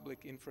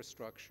public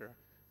infrastructure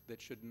that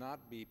should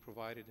not be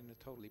provided in a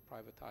totally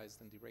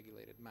privatized and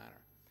deregulated manner,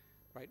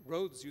 right?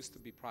 Roads used to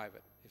be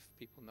private, if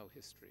people know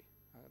history.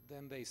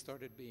 Then they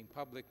started being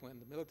public when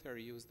the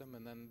military used them,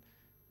 and then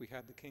we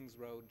had the King's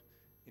Road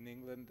in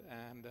England,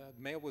 and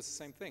mail was the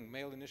same thing.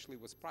 Mail initially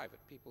was private.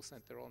 People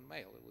sent their own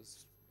mail. It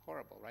was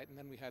horrible, right? And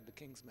then we had the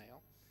King's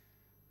Mail,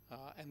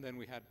 and then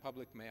we had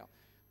public mail.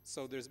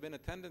 So there's been a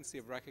tendency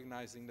of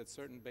recognizing that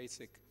certain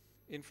basic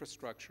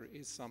infrastructure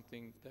is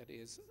something that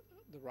is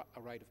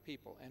a right of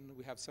people. And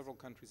we have several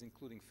countries,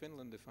 including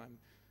Finland, if I'm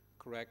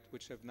correct,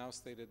 which have now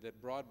stated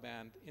that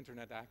broadband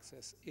internet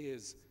access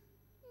is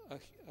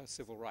a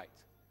civil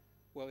right.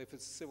 Well, if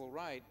it's a civil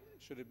right,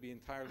 should it be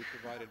entirely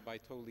provided by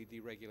totally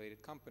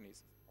deregulated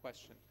companies?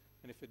 Question.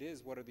 And if it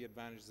is, what are the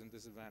advantages and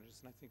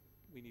disadvantages? And I think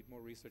we need more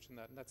research on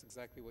that, and that's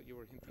exactly what you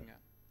were hinting at.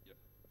 Yep.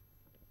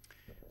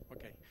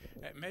 Okay.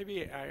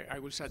 Maybe I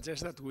will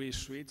suggest that we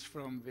switch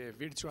from the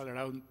virtual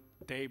round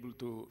table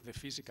to the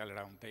physical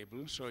round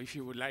table. So if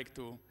you would like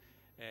to,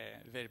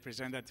 the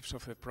representatives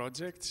of the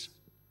projects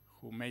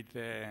who made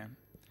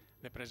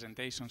the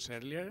presentations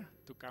earlier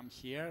to come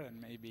here and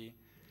maybe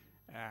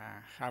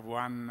have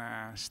one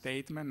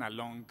statement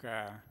along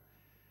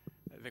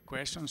the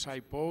questions I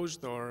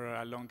posed, or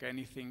along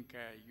anything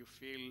you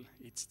feel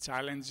it's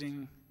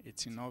challenging,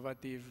 it's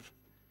innovative,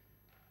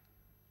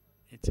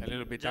 it's a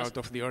little bit out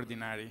of the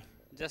ordinary.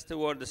 Just a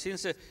word.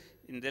 Since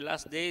in the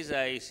last days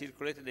I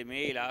circulated a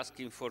mail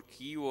asking for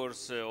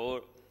keywords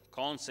or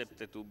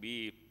concept to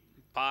be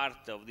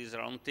part of this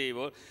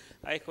roundtable.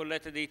 I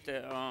collected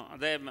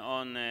them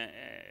on a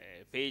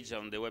page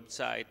on the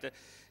website.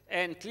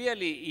 And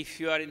clearly, if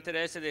you are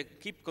interested,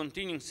 keep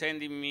continuing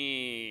sending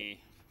me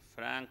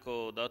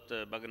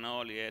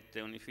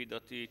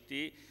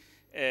franco.bagnoli@unifi.it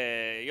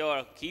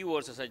your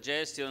keywords,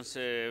 suggestions,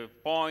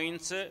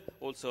 points,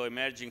 also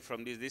emerging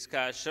from this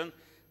discussion,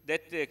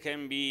 that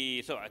can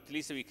be, so at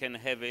least we can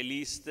have a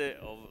list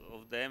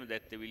of them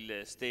that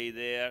will stay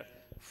there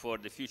for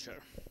the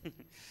future.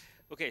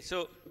 Okay,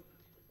 so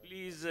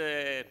please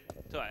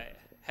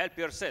help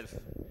yourself.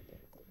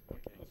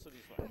 Okay. Also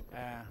this one.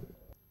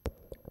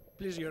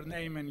 Please, your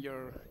name and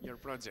your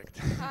project.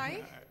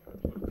 Hi.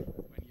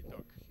 When you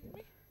talk.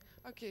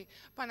 Okay,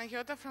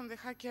 Panagiotta from the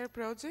Hacker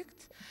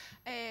Project.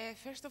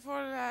 First of all,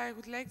 I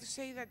would like to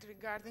say that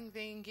regarding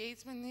the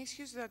engagement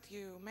issues that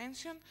you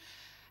mentioned,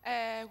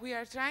 we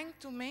are trying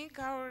to make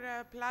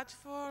our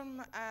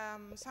platform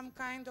some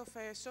kind of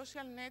a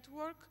social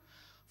network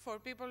for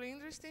people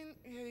interested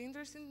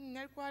in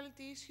air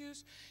quality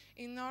issues,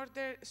 in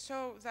order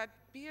so that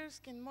peers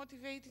can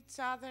motivate each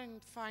other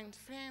and find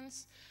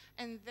friends,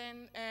 and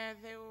then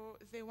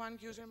the one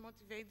user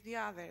motivate the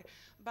other.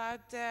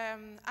 But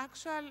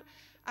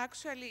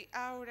actually,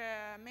 our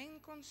main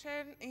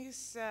concern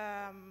is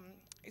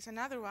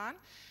another one,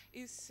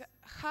 is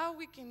how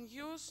we can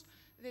use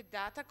the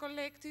data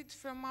collected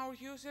from our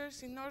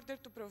users in order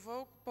to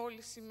provoke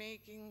policy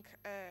making,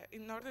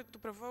 in order to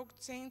provoke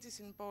changes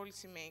in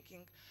policy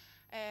making.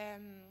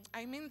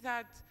 I mean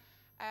that,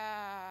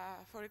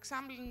 for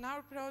example, in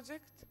our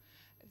project,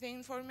 the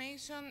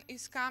information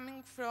is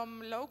coming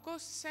from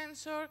low-cost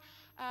sensors,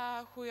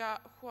 who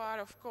are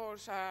of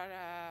course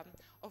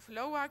of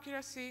low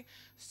accuracy.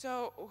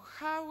 So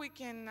how we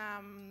can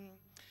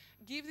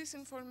give this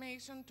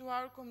information to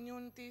our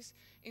communities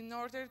in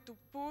order to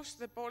push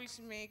the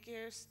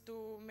policymakers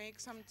to make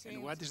some changes.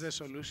 And what is the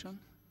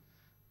solution?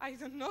 I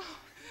don't know.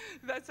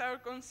 That's our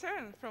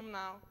concern from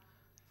now.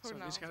 So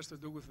this has to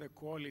do with the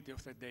quality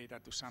of the data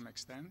to some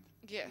extent?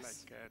 Yes.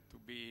 Like to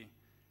be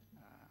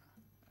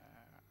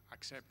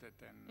accepted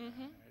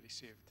and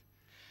received.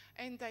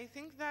 And I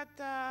think that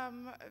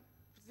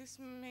this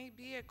may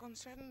be a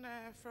concern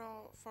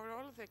for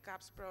all the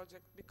CAPS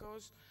project,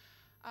 because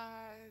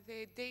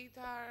the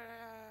data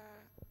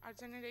are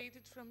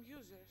generated from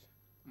users.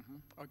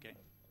 Okay,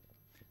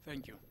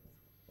 thank you.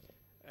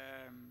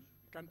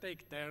 Can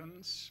take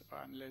turns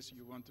unless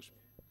you want to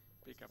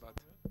speak about.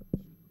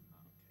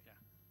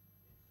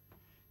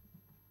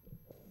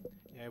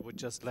 Yeah, I would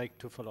just like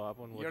to follow up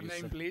on what your you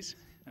name, said. please,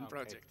 and Okay.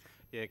 project.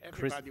 Yeah,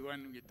 everybody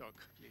when you talk,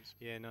 please.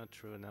 Yeah, not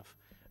true enough.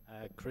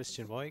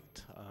 Christian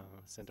Voigt,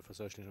 Center for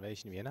Social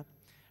Innovation, Vienna.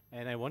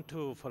 And I want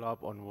to follow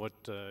up on what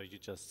you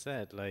just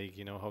said, like,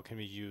 you know, how can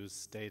we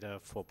use data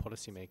for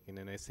policymaking?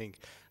 And I think,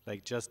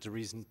 like, just the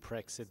recent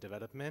Brexit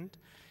development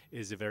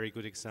is a very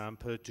good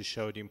example to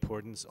show the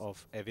importance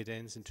of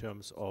evidence in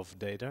terms of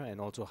data,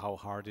 and also how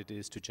hard it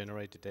is to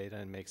generate the data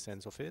and make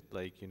sense of it.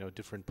 Like, you know,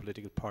 different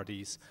political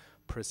parties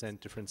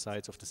present different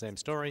sides of the same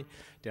story.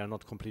 They are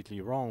not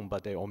completely wrong,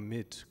 but they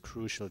omit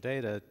crucial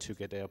data to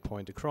get their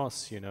point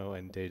across, you know,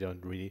 and they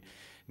don't really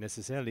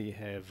necessarily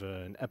have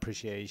an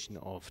appreciation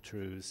of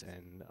truth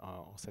and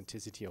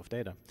authenticity of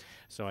data.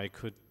 So I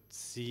could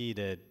see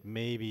that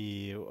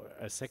maybe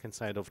a second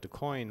side of the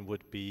coin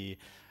would be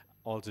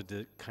also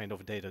the kind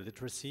of data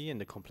literacy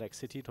and the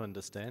complexity to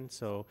understand,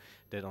 so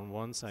that on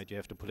one side you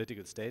have the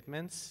political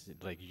statements,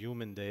 like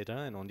human data,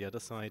 and on the other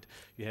side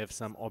you have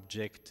some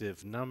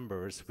objective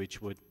numbers,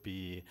 which would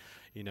be,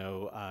 you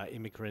know,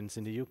 immigrants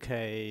in the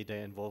UK,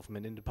 their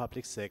involvement in the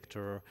public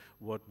sector,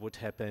 what would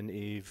happen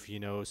if, you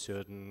know,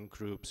 certain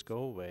groups go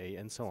away,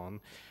 and so on.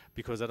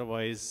 Because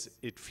otherwise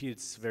it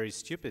feels very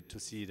stupid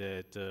to see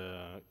that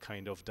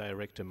kind of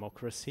direct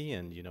democracy,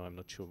 and, you know, I'm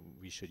not sure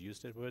we should use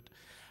that word,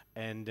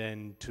 and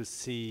then to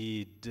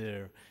see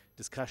the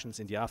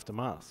discussions in the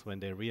aftermath when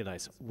they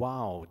realize,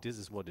 wow, this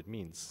is what it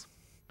means.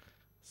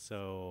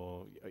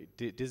 So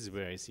this is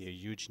where I see a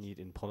huge need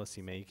in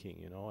policy making,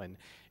 you know, and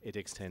it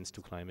extends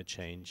to climate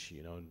change.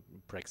 You know,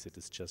 Brexit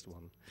is just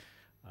one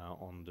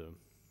on the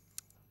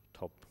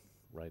top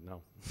right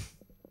now.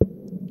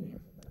 Okay.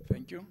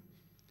 Thank you.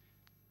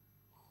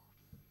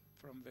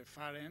 From the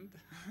far end,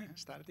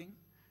 starting.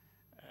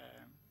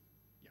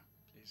 Yeah,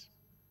 please.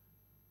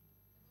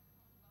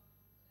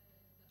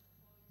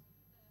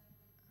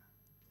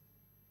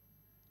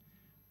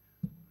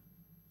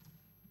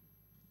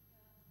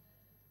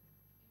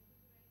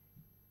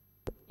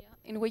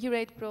 In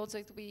WikiRate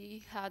project,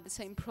 we had the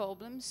same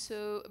problem.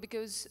 So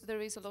because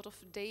there is a lot of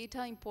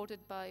data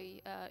imported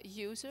by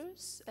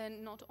users,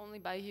 and not only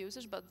by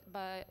users, but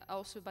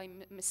also by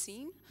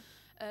machine.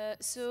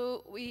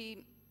 So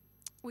we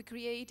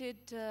created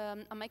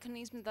a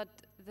mechanism that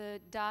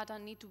the data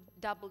need to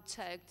double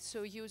checked,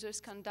 so users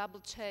can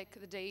double check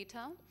the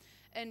data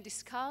and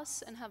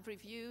discuss and have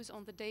reviews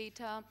on the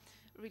data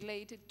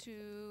related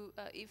to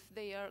if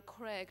they are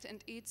correct.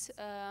 And each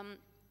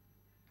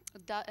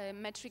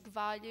metric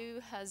value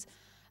has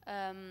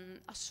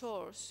a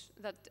source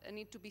that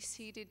need to be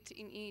seated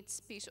in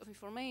each piece of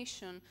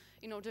information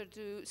in order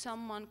to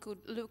someone could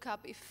look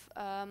up if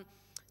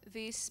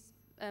this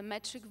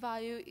metric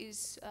value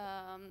is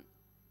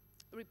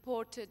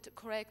reported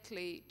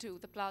correctly to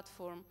the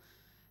platform.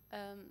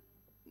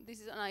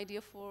 This is an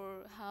idea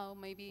for how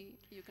maybe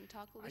you can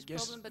tackle this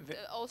problem, but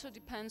also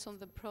depends on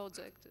the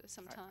project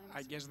sometimes.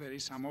 I guess there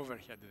is some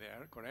overhead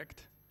there,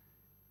 correct?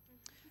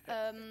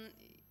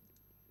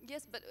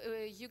 Yes, but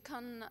you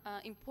can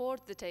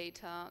import the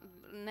data.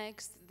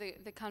 Next,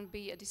 there can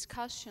be a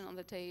discussion on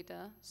the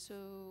data.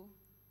 So,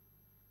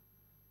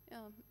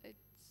 yeah,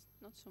 it's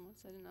not so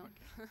much, I don't know.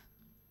 Okay.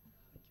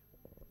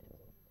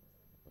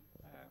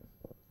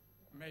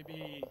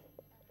 Maybe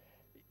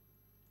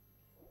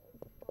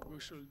we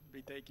should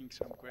be taking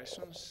some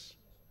questions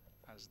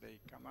as they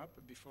come up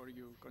before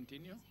you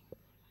continue.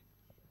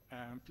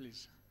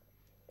 Please.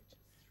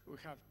 We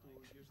have to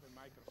use the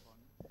microphone.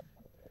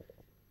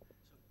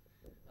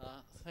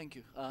 Thank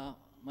you.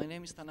 My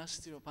name is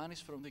Thanasis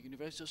Tsiropanis from the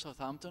University of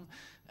Southampton,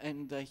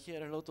 and I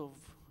hear a lot of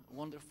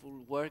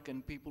wonderful work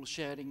and people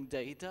sharing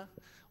data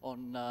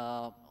on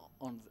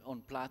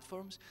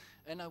platforms.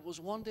 And I was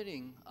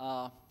wondering,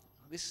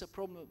 this is a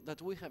problem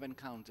that we have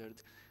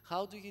encountered.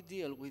 How do you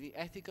deal with the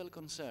ethical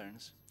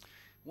concerns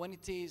when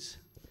it is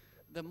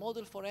the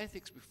model for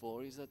ethics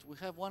before is that we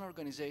have one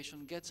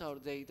organization gets our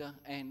data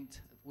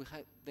and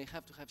they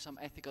have to have some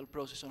ethical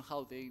process on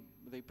how they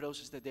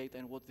process the data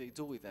and what they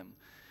do with them.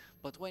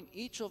 But when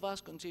each of us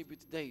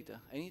contribute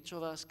data and each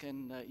of us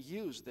can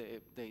use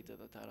the data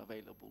that are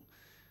available,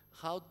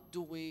 how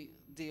do we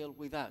deal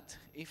with that?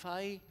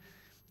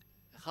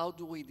 How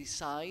do we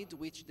decide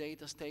which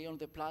data stay on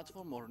the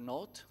platform or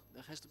not?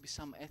 There has to be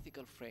some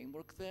ethical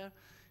framework there.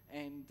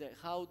 And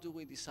how do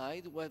we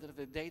decide whether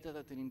the data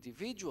that an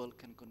individual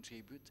can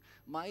contribute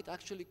might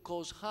actually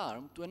cause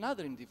harm to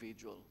another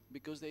individual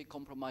because they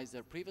compromise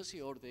their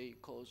privacy or they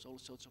cause all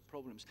sorts of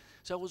problems?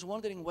 So I was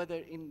wondering whether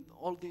in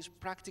all these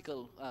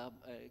practical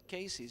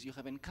cases you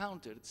have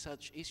encountered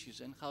such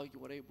issues and how you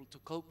were able to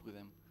cope with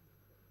them.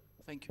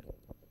 Thank you.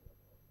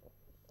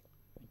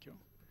 Thank you.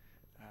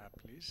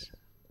 Please.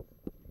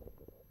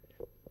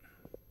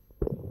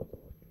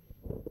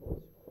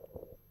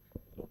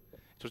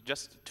 So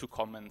just 2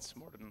 comments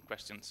more than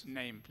questions.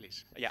 Name,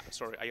 please. Yeah,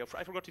 sorry,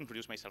 I forgot to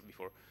introduce myself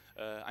before.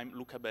 I'm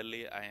Luca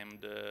Belli. I am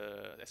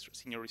the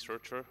senior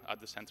researcher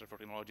at the Center for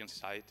Technology and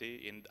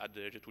Society at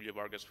the Getulio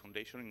Vargas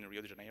Foundation in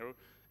Rio de Janeiro,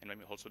 and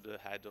I'm also the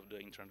head of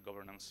the Internet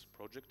Governance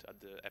Project at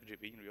the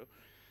FGV in Rio.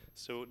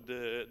 So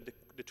the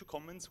 2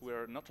 comments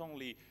were not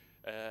only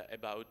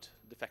about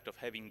the fact of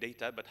having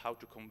data, but how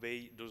to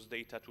convey those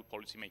data to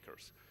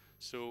policymakers.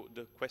 So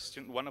the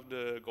question, one of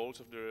the goals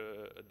of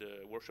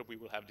the workshop we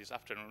will have this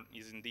afternoon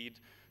is indeed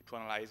to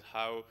analyze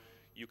how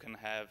you can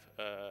have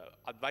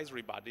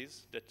advisory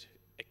bodies that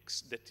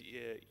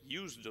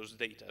use those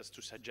data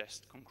to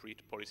suggest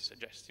concrete policy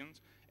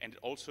suggestions and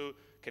also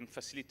can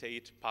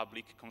facilitate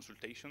public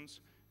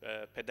consultations,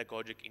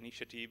 pedagogic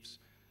initiatives,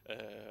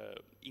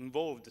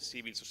 involve the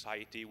civil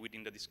society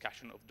within the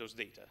discussion of those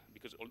data.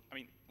 Because, I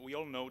mean, we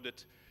all know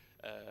that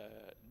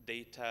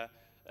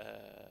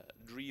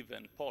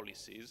data-driven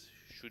policies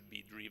should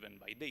be driven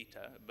by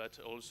data, but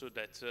also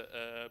that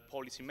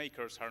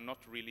policymakers are not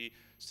really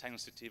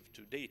sensitive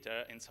to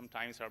data and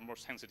sometimes are more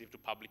sensitive to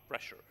public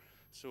pressure.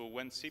 So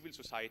when civil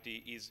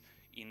society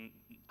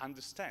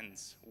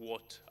understands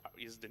what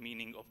is the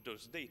meaning of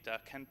those data,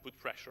 can put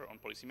pressure on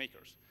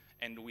policymakers.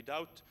 And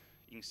without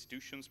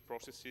institutions,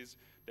 processes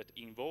that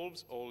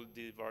involves all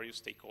the various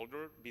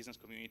stakeholders, business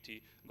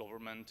community,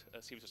 government,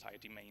 civil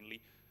society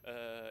mainly,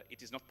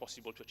 it is not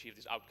possible to achieve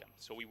this outcome.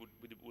 So we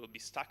will be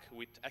stuck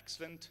with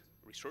excellent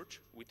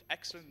research, with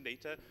excellent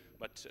data,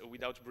 but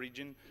without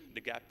bridging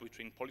the gap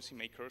between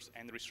policymakers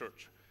and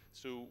research.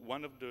 So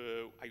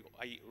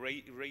I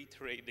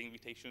reiterate the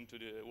invitation to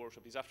the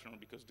workshop this afternoon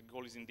because the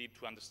goal is indeed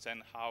to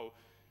understand how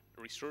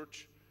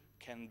research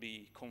can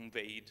be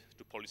conveyed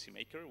to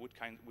policymakers, which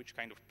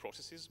kind of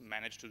processes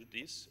manage to do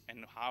this,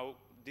 and how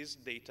this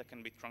data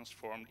can be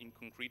transformed in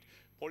concrete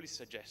policy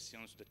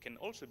suggestions that can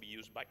also be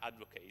used by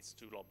advocates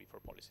to lobby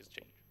for policies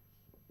change.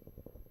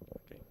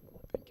 Okay,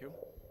 thank you.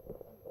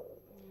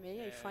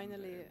 May I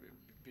finally,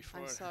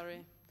 I'm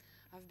sorry,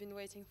 I've been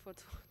waiting for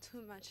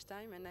too much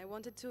time and I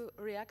wanted to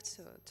react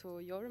to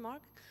your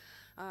remark.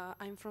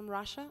 I'm from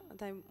Russia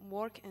and I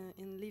work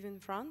and live in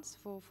France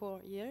for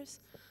 4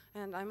 years.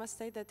 And I must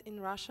say that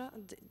in Russia,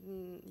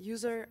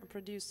 users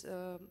produce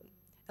a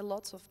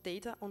lot of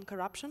data on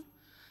corruption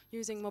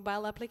using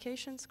mobile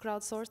applications,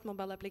 crowdsourced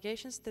mobile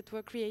applications that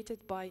were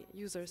created by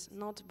users,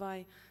 not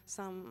by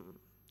some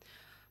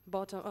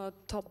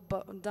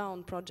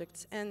top-down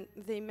projects. And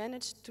they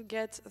managed to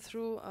get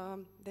through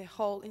the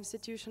whole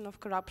institution of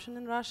corruption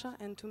in Russia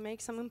and to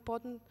make some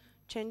important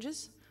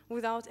changes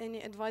without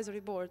any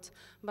advisory boards.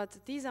 But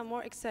these are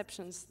more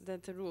exceptions than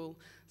the rule.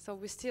 So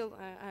we still,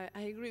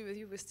 I agree with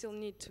you, we still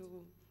need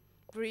to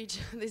bridge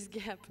this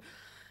gap.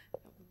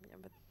 Yeah,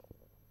 but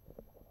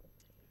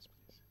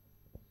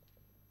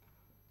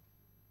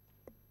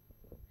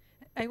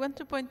I want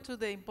to point to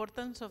the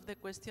importance of the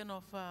question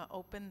of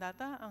open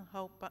data and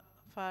how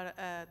far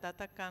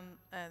data can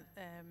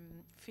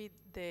feed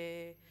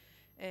the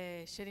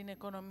sharing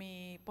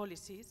economy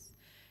policies,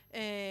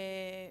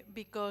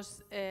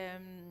 because there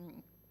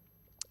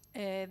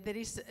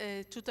is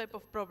two types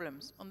of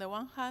problems. On the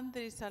one hand,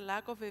 there is a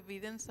lack of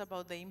evidence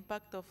about the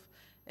impact of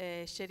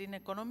sharing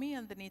economy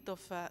and the need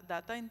of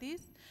data in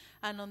this.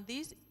 And on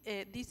this,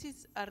 this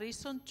is a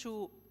reason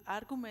to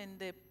argument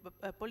the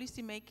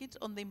policy makers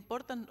on the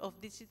importance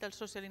of digital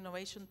social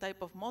innovation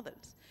type of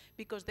models,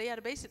 because they are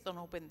based on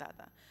open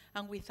data.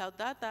 And without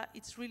data,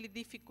 it's really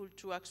difficult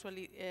to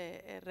actually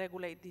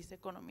regulate this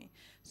economy.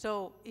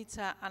 So it's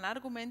an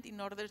argument in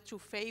order to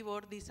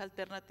favor this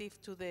alternative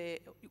to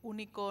the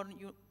unicorn,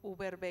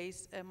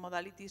 Uber-based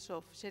modalities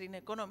of sharing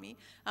economy,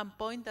 and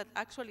point that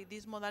actually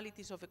these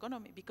modalities of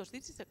economy, because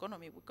this is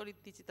economy, we call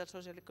it digital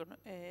social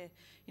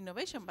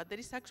innovation, but there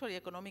is actually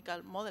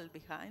economical model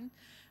behind,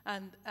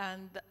 and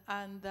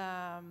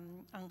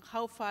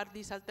how far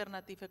this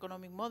alternative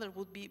economic model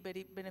would be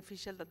very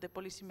beneficial that the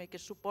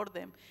policymakers support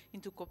them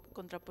into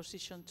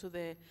contraposition to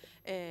the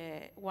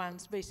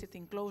ones based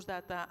in closed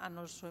data and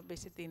also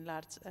based in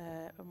large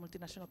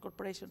multinational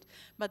corporations.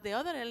 But the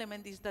other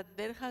element is that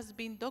there has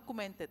been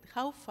documented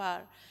how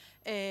far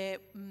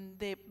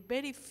the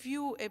very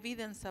few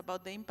evidence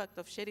about the impact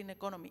of sharing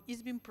economy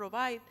is being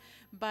provided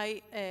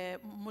by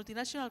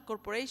multinational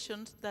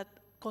corporations that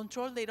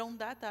control their own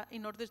data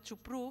in order to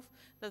prove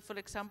that, for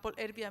example,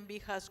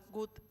 Airbnb has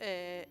good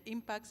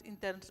impacts in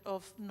terms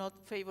of not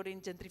favoring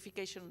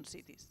gentrification in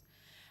cities.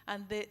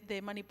 And the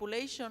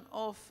manipulation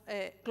of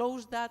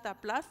closed data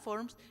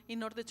platforms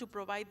in order to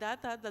provide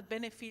data that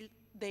benefit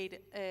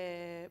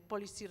their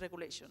policy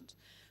regulations.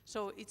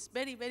 So it's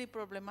very, very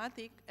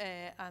problematic,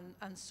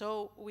 and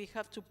so we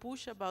have to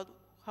push about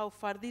how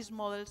far these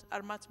models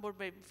are much more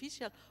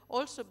beneficial,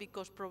 also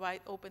because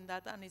provide open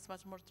data and it's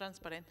much more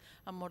transparent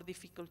and more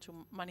difficult to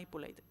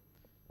manipulate.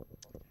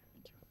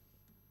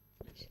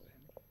 Thank you.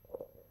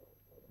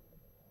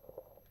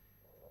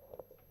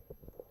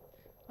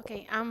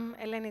 Okay, I'm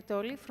Eleni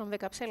Toli from the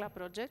Capsella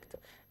project,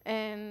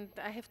 and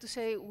I have to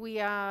say we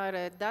are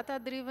a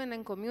data-driven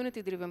and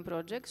community-driven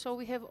project, so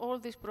we have all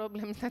these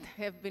problems that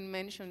have been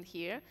mentioned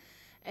here.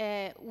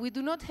 We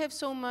do not have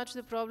so much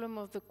the problem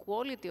of the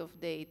quality of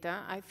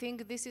data. I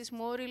think this is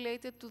more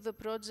related to the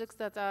projects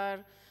that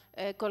are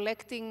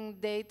collecting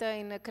data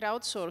in a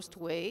crowdsourced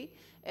way.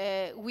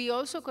 We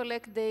also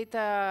collect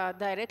data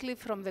directly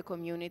from the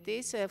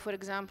communities. For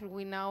example,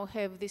 we now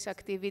have this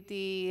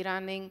activity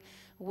running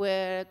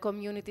where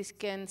communities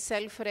can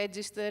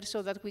self-register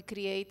so that we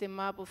create a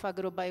map of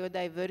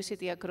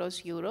agrobiodiversity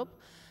across Europe.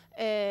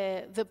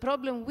 The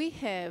problem we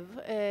have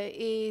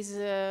is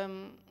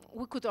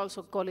we could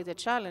also call it a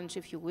challenge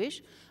if you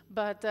wish,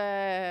 but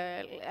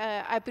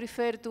I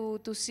prefer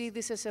to see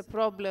this as a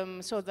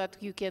problem so that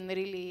you can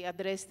really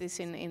address this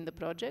in the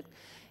project,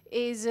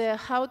 is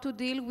how to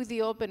deal with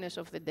the openness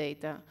of the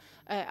data.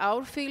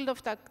 Our field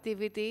of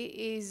activity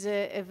is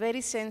a very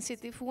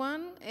sensitive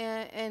one,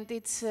 and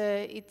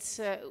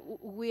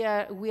we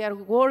are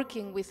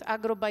working with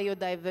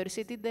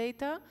agrobiodiversity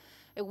data.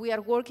 We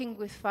are working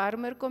with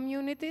farmer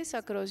communities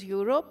across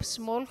Europe,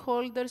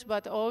 smallholders,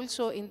 but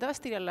also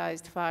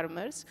industrialized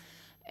farmers.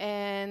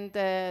 And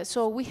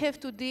so we have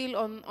to deal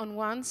on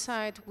one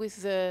side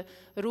with the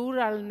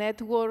rural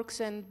networks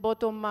and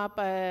bottom-up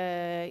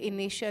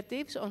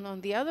initiatives.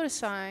 On the other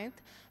side,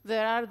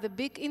 there are the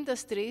big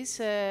industries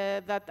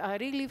that are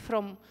really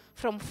from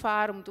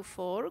farm to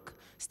fork,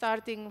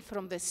 starting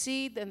from the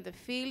seed and the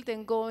field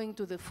and going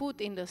to the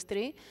food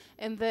industry.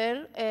 And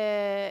there,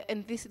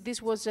 and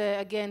this was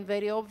again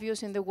very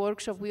obvious in the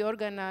workshop we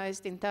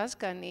organized in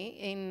Tuscany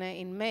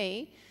in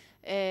May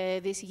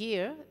this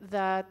year,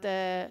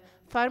 that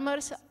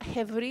farmers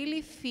have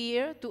really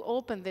fear to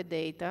open the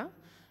data,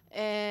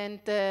 and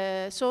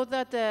so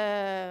that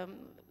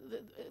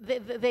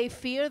they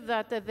fear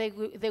that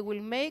they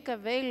will make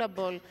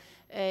available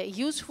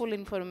useful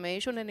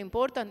information and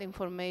important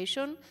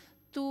information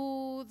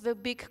to the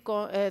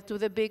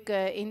big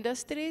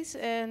industries,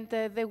 and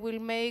they will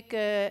make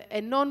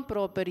a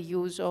non-proper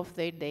use of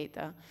their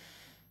data.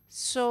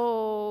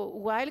 So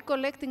while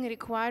collecting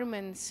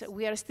requirements,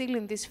 we are still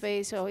in this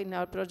phase in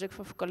our project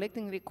of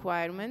collecting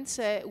requirements,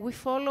 we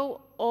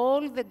follow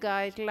all the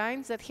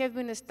guidelines that have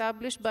been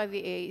established by the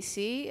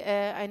AEC,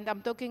 and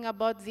I'm talking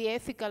about the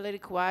ethical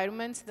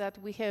requirements that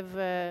we have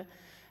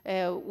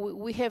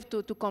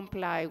to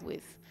comply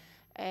with.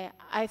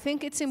 I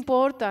think it's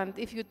important,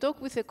 if you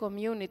talk with the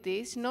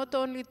communities, not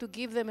only to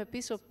give them a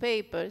piece of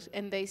paper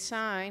and they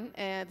sign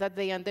that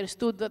they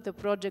understood what the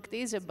project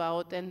is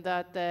about and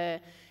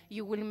that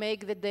you will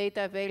make the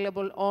data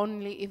available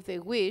only if they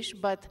wish,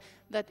 but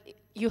that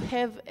you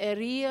have a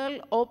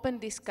real open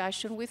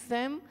discussion with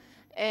them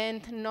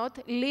and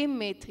not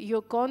limit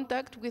your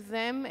contact with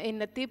them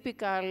in a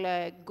typical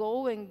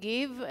go and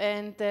give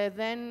and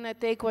then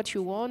take what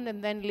you want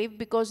and then leave,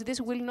 because this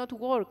will not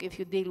work if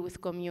you deal with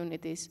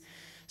communities.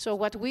 So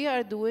what we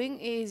are doing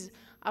is,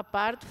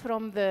 apart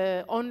from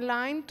the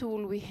online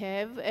tool we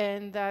have,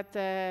 and that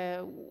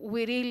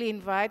we really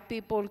invite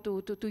people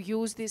to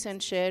use this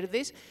and share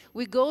this,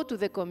 we go to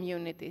the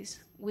communities.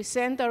 We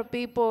send our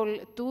people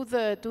to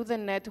the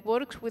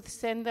networks. We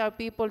send our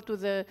people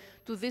to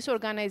these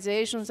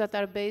organizations that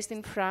are based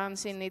in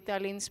France, in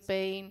Italy, in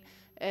Spain,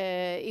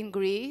 in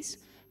Greece,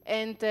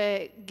 and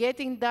get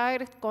in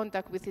direct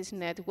contact with these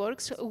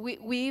networks.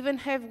 We even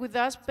have with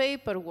us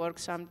paperwork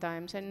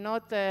sometimes, and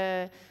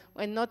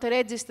not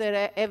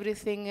register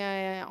everything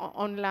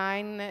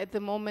online at the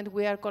moment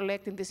we are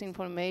collecting this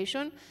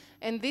information,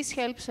 and this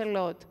helps a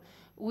lot.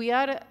 We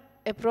are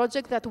a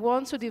project that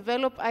wants to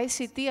develop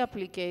ICT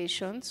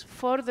applications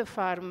for the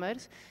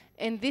farmers,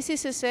 and this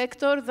is a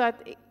sector that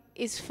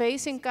is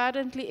facing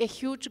currently a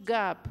huge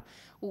gap.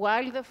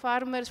 While the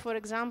farmers, for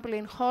example,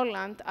 in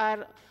Holland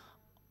are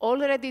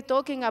already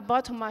talking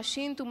about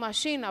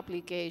machine-to-machine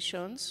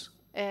applications,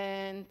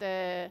 and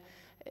the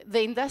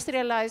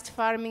industrialized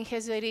farming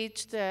has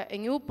reached a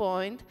new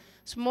point.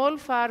 Small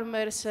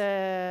farmers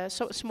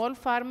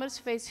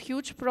face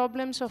huge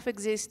problems of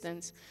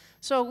existence.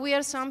 So we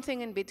are something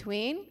in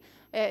between.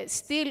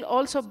 Still,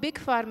 also big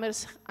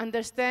farmers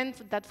understand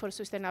that for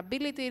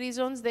sustainability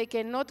reasons, they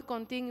cannot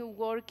continue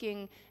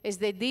working as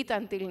they did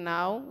until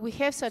now. We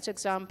have such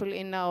example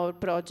in our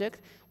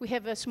project. We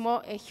have a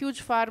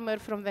huge farmer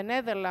from the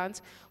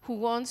Netherlands who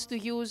wants to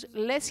use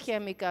less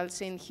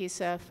chemicals in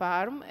his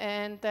farm,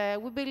 and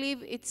we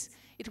believe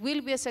it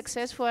will be a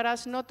success for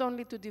us not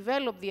only to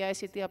develop the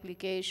ICT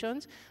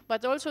applications,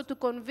 but also to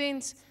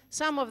convince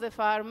some of the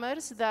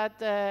farmers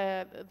that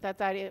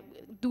are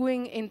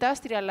doing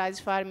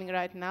industrialized farming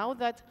right now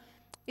that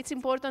it's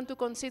important to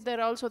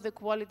consider also the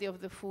quality of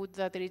the food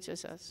that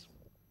reaches us.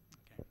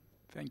 Okay.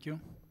 Thank you.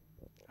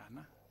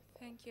 Anna?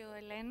 Thank you,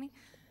 Eleni.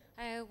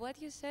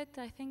 What you said,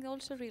 I think,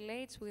 also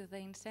relates with the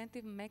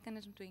incentive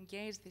mechanism to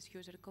engage these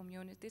user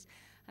communities.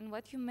 And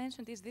what you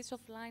mentioned is these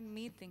offline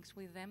meetings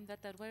with them that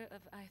are,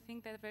 I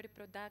think, they're very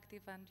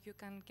productive and you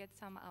can get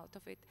some out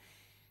of it.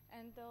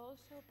 And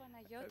also,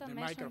 Panayota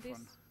mentioned this.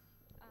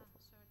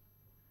 Sorry.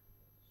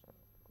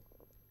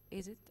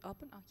 Is it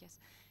open? Oh, yes.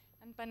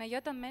 And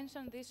Panayota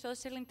mentioned these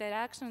social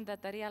interactions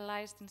that are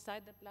realized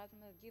inside the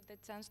platform that give the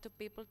chance to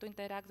people to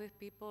interact with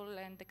people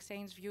and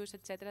exchange views,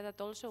 etc.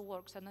 That also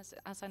works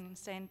as an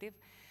incentive.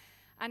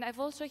 And I've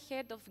also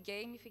heard of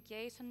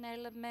gamification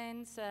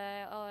elements,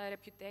 or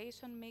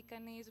reputation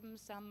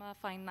mechanisms, some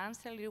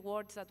financial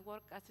rewards that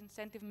work as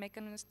incentive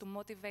mechanisms to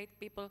motivate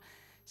people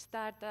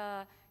start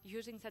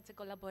using such a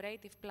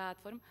collaborative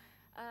platform.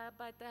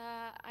 But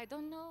I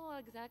don't know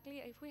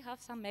exactly if we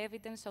have some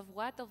evidence of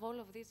what of all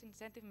of these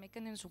incentive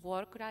mechanisms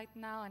work right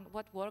now and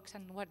what works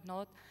and what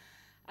not.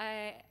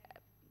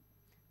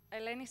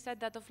 Eleni said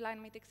that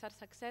offline meetings are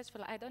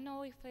successful. I don't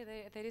know if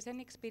there is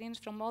any experience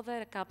from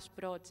other CAPS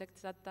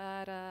projects that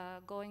are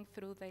going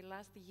through the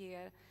last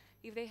year,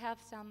 if they have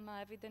some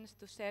evidence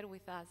to share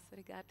with us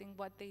regarding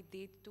what they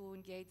did to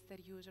engage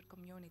their user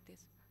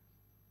communities.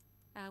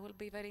 I will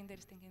be very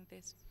interested in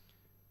this.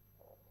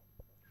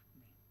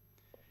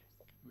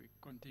 We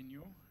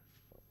continue.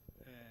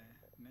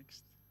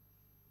 Next.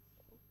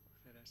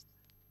 The rest.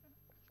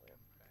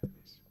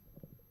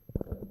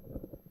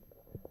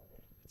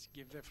 Let's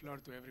give the floor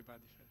to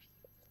everybody first.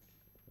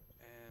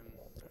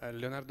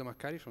 Leonardo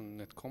Maccari from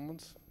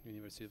NetCommons,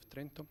 University of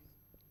Trento.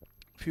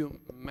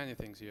 Many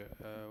things here.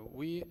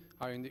 We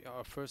are in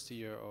our first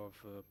year of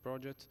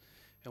project,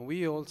 and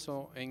we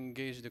also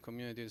engage the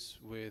communities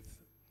with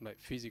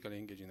physically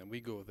engaging them.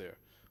 We go there.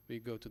 We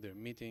go to their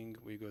meeting,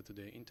 we go to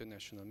the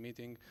international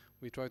meeting,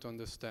 we try to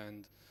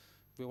understand,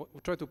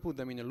 we try to put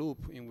them in a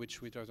loop in which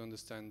we try to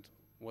understand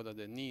what are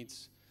their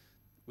needs,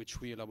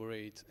 which we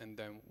elaborate, and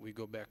then we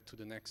go back to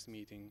the next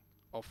meeting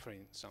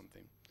offering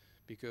something.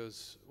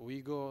 Because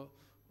we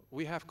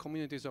have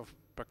communities of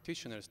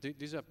practitioners.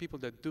 These are people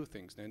that do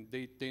things, and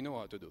they know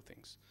how to do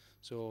things.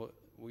 So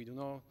we do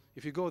not,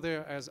 if you go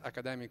there as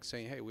academics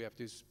saying, hey, we have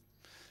this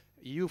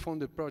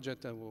EU-funded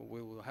project and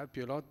we will help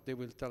you a lot, they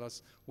will tell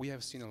us, we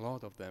have seen a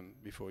lot of them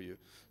before you.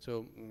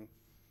 So,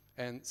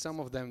 and some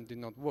of them did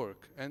not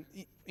work. And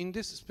in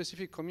this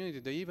specific community,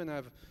 they even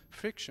have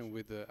friction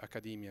with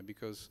academia,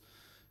 because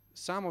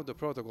some of the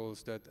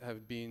protocols that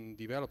have been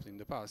developed in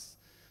the past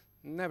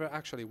never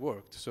actually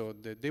worked. So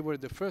they were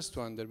the first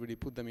one that really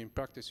put them in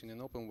practice in an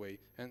open way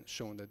and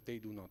shown that they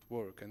do not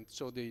work. And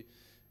so they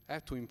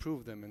have to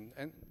improve them.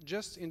 And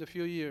just in the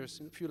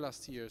few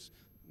last years,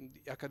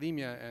 the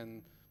academia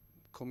and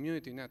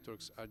community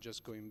networks are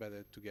just going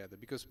better together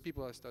because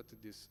people have started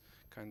this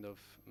kind of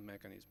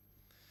mechanism.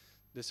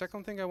 The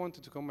second thing I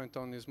wanted to comment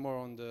on is more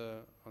on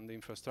the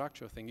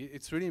infrastructure thing.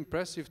 It's really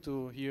impressive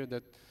to hear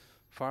that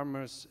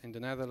farmers in the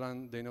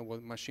Netherlands, they know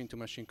what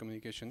machine-to-machine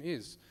communication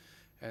is.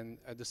 And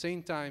at the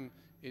same time,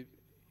 it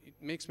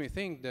makes me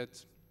think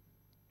that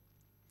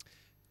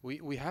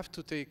we have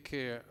to take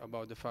care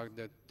about the fact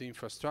that the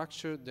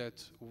infrastructure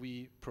that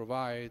we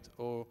provide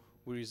or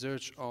we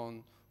research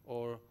on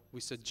or we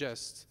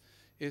suggest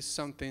is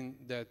something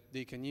that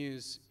they can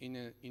use in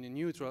a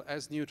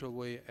neutral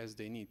way as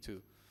they need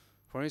to.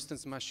 For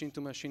instance,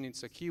 machine-to-machine,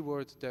 it's a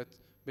keyword that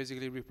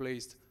basically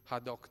replaced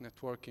ad hoc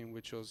networking,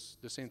 which was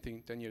the same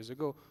thing 10 years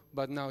ago,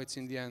 but now it's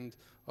in the end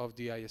of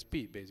the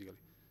ISP, basically,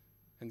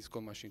 and it's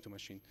called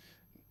machine-to-machine.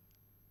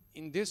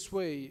 In this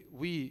way,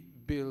 we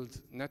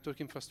build network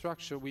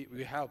infrastructure, we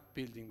help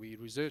building, we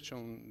research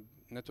on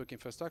network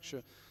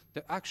infrastructure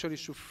that actually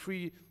should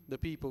free the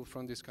people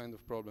from this kind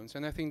of problems.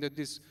 And I think that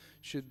this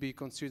should be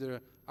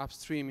considered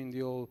upstream in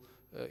the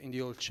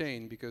whole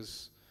chain,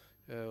 because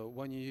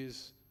when you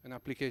use an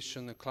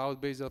application, a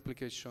cloud-based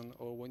application,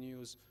 or when you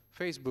use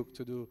Facebook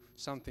to do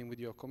something with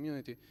your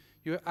community,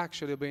 you're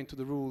actually obeying to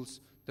the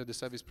rules that the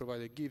service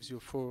provider gives you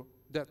for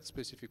that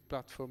specific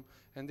platform.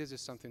 And this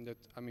is something that,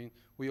 I mean,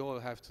 we all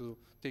have to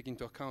take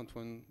into account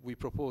when we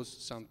propose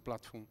some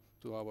platform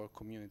to our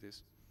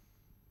communities.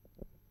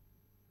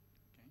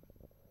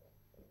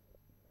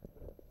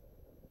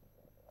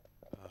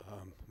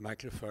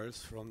 Michael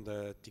Furls from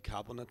the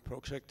Decarbonate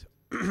project.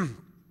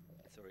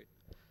 Sorry.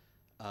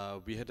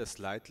 We had a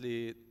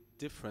slightly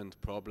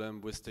different problem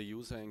with the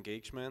user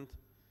engagement,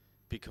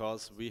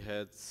 because we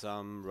had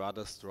some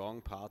rather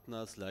strong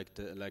partners like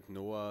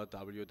NOAA,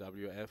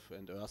 WWF,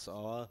 and Earth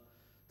Hour.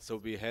 So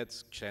we had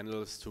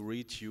channels to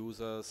reach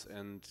users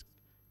and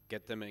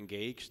get them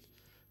engaged,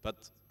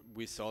 but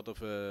we thought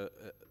of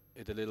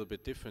it a little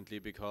bit differently,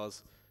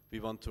 because we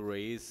want to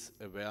raise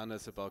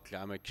awareness about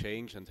climate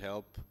change and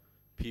help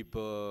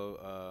people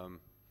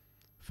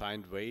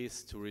find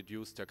ways to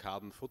reduce their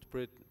carbon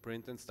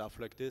footprint and stuff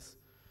like this.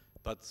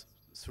 But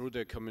through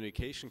the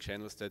communication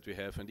channels that we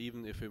have, and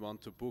even if we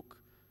want to book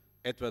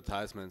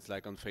advertisements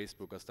like on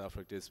Facebook or stuff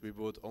like this, we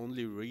would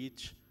only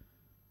reach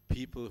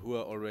people who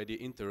are already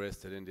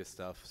interested in this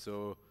stuff.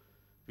 So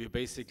we're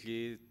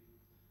basically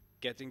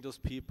getting those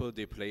people,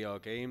 they play our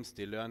games,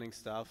 they're learning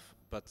stuff,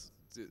 but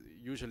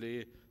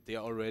usually they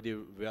are already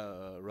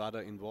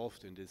rather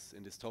involved in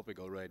this topic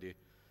already.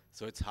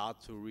 So it's hard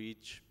to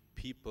reach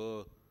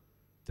people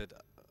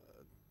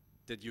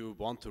that you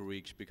want to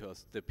reach,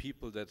 because the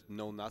people that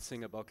know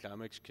nothing about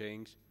climate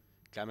change,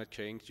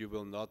 you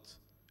will not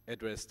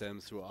address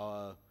them through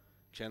our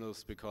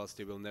channels, because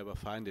they will never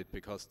find it,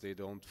 because they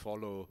don't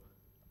follow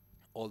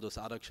all those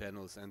other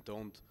channels and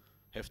don't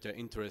have their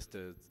interests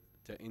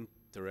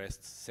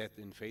set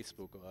in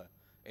Facebook or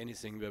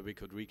anything where we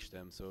could reach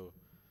them. So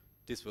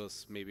this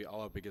was maybe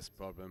our biggest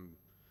problem.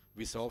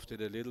 We solved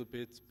it a little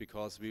bit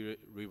because we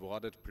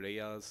rewarded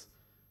players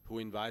who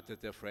invited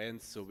their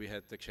friends, so we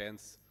had the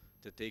chance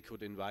that they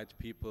could invite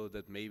people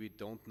that maybe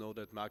don't know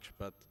that much,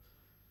 but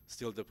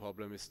still the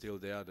problem is still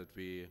there, that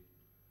we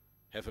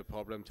have a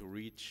problem to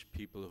reach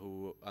people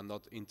who are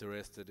not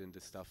interested in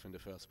this stuff in the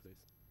first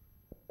place.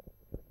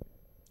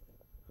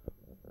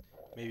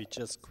 Maybe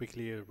just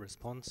quickly a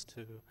response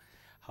to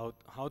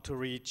how to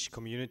reach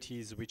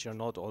communities which are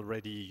not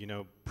already, you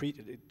know,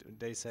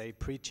 they say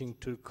preaching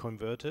to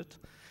converted,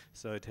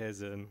 so it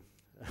has a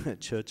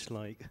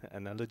church-like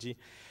analogy.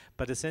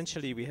 But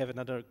essentially we have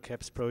another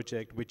CAPS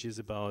project which is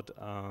about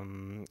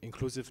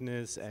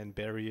inclusiveness and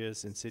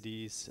barriers in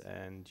cities,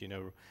 and, you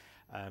know,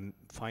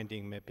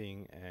 finding,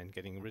 mapping, and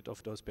getting rid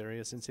of those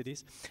barriers in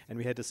cities. And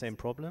we had the same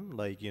problem,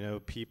 like, you know,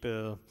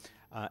 people,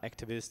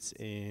 activists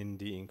in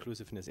the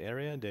inclusiveness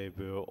area, they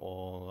were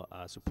all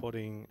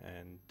supporting,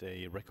 and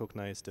they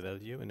recognized the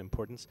value and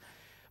importance.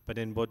 But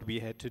then what we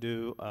had to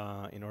do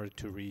in order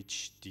to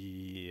reach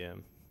the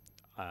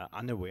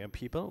unaware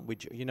people,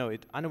 which, you know,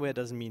 unaware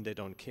doesn't mean they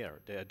don't care.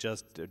 They are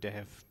just, they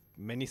have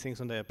many things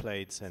on their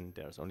plates, and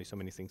there's only so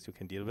many things you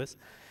can deal with.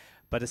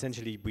 But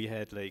essentially we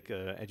had like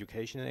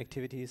educational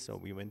activities, so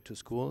we went to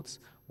schools.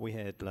 We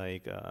had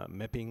like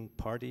mapping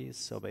parties,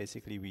 so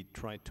basically we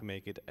tried to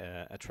make it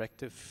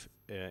attractive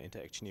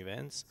interaction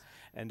events.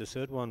 And the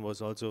third one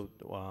was also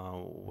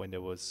when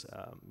there was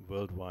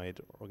worldwide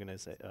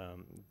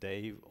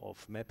day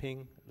of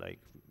mapping, like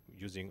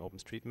using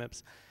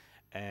OpenStreetMaps.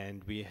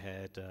 And we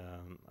had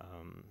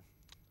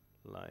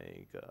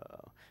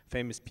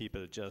famous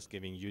people just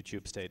giving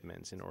YouTube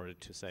statements in order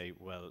to say,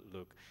 well,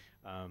 look,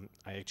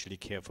 I actually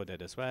care for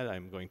that as well.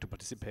 I'm going to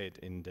participate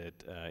in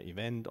that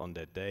event on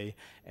that day,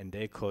 and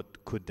they could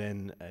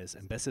then, as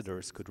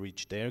ambassadors, could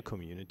reach their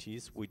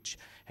communities, which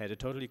had a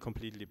totally,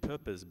 completely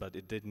purpose, but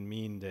it didn't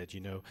mean that, you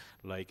know,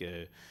 like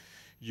a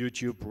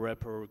YouTube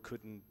rapper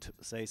couldn't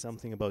say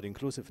something about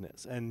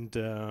inclusiveness. And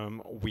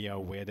we are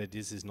aware that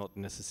this is not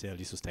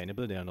necessarily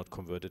sustainable. They are not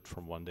converted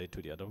from one day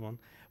to the other one,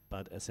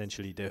 but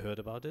essentially they heard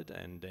about it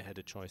and they had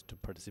a choice to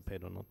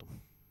participate or not.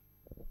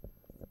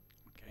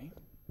 Okay.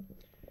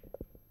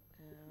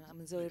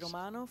 I'm Zoe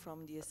Romano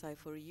from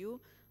DSI4U.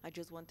 I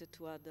just wanted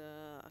to add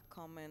a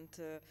comment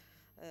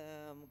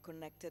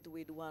connected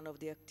with one of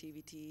the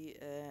activity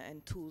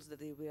and tools that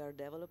we are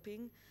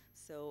developing.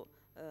 So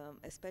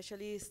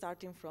especially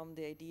starting from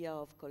the idea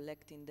of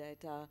collecting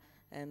data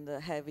and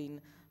having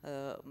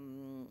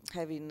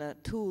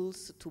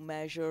tools to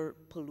measure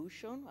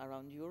pollution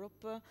around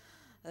Europe.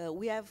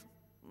 We have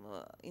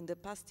in the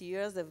past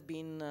years there have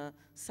been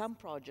some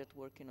projects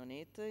working on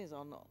it. It's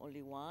on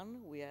only one.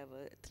 We have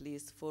at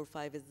least 4 or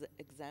 5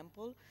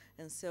 examples,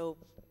 and so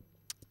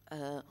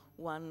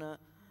one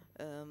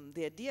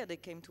the idea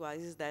that came to us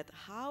is that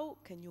how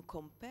can you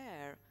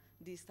compare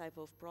this type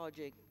of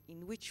project,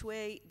 in which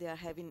way they are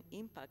having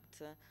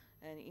impact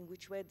and in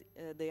which way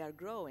they are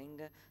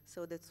growing.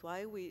 So that's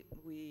why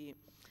we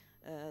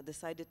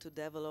decided to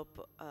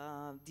develop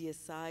a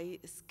DSI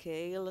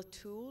scale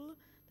tool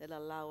that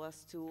allow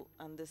us to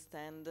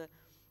understand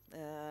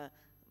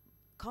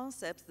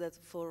concepts that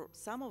for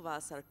some of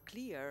us are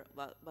clear,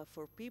 but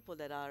for people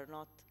that are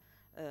not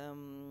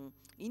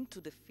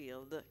into the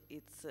field,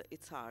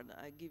 it's hard.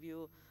 I give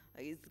you,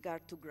 it's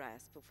hard to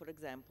grasp. For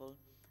example,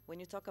 when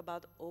you talk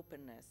about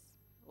openness,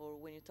 or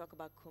when you talk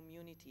about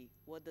community,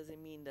 what does it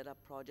mean that a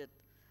project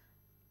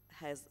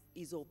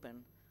is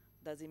open?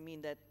 Does it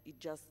mean that it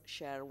just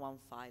share one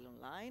file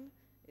online,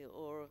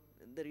 or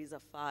there is a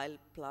file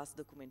plus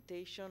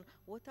documentation?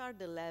 What are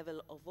the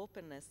level of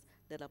openness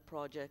that a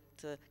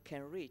project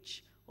can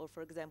reach? Or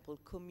for example,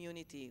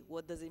 community,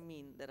 what does it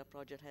mean that a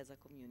project has a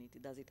community?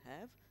 Does it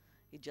have?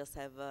 It just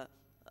have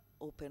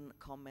open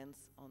comments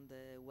on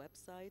the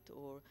website,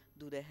 or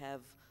do they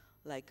have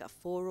like a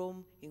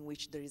forum in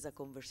which there is a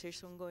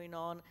conversation going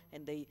on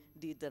and they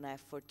did an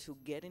effort to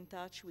get in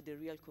touch with the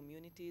real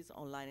communities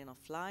online and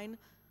offline?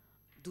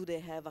 Do they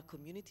have a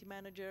community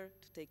manager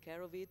to take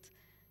care of it?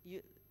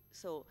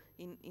 So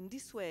in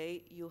this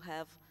way, you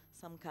have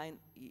some kind,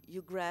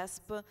 you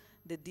grasp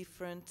the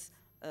different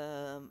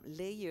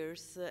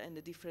layers and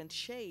the different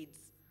shades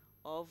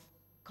of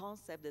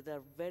concepts that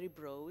are very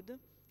broad,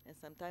 and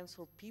sometimes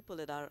for people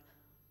that are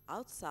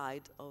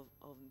outside of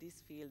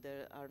this field,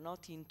 that are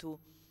not into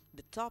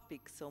the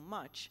topic so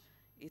much,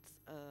 it's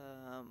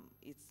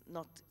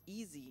not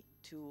easy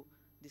to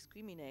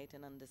discriminate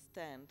and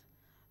understand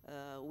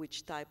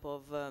which type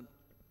of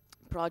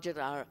projects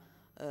are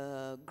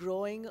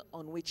growing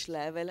on which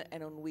level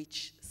and on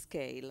which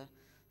scale.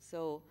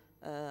 So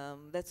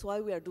that's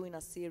why we are doing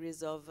a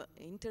series of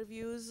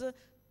interviews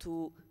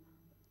to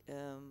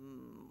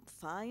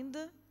find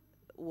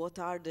what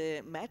are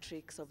the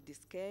metrics of this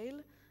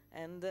scale,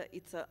 and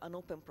it's an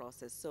open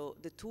process. So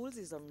the tools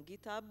is on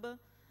GitHub,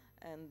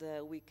 and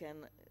we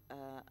can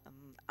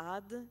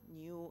add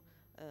new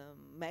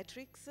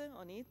metrics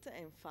on it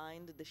and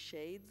find the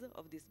shades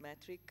of this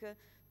metric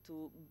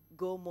to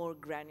go more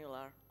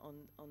granular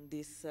on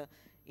these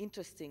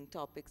interesting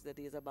topics that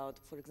is about,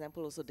 for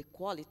example, also the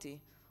quality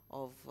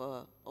of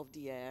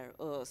the air,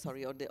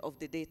 sorry, of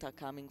the data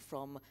coming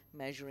from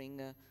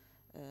measuring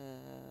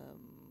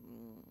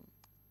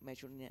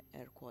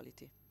air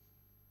quality.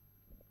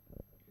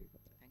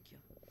 Thank you.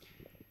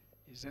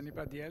 Is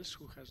anybody else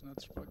who has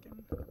not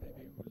spoken,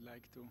 maybe would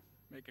like to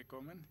make a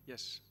comment?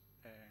 Yes.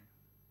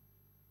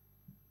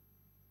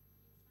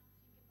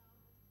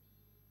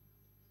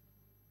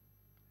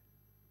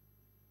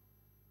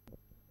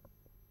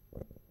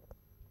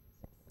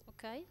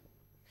 Okay.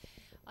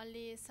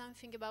 Only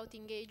something about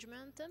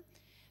engagement,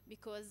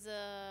 because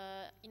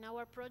in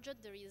our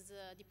project there is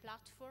the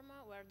platform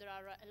where there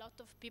are a lot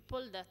of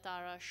people that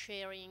are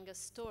sharing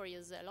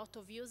stories, a lot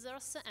of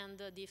users, and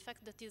the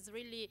fact that is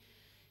really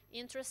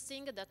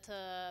interesting that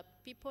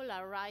people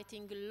are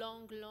writing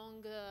long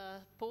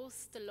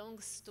posts,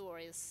 long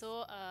stories.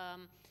 So,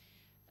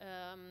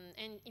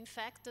 and in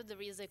fact,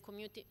 there is a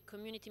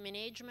community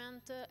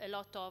management, a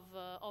lot of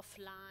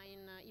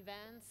offline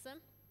events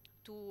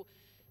to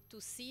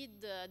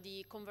seed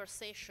the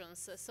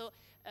conversations. So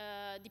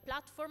the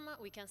platform,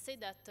 we can say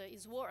that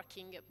is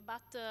working,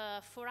 but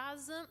for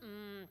us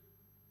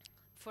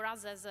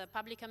as a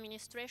public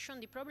administration,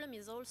 the problem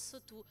is also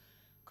to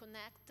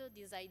connect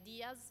these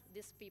ideas,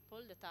 these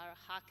people that are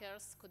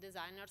hackers,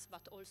 co-designers,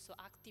 but also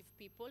active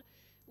people,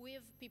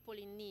 with people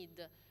in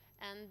need.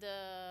 And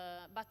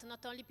but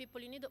not only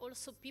people in need,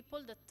 also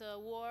people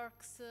that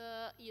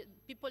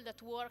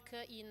work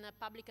in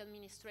public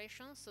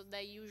administration. So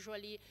they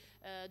usually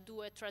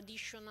do a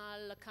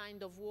traditional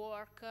kind of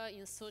work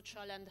in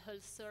social and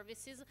health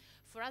services.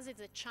 For us,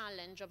 it's a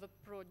challenge of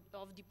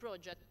the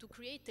project to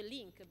create a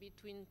link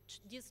between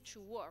these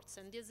two worlds,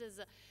 and this is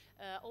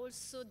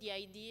also the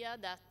idea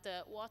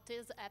that what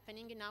is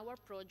happening in our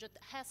project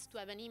has to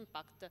have an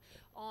impact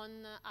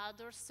on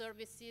other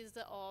services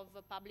of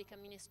public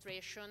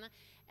administration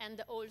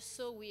and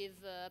also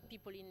with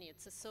people in need.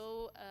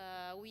 So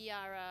we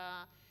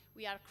are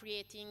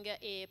creating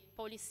a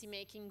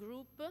policy-making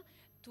group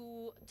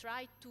to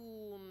try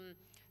to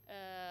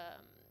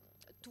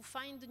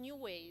find new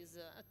ways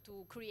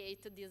to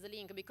create this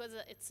link, because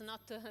it's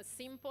not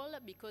simple,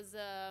 because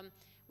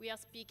we are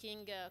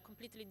speaking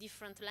completely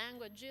different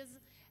languages,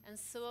 and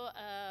so,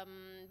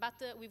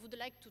 but we would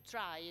like to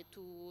try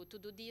to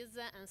do this,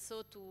 and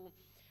so to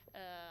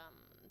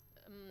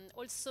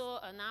also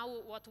now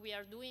what we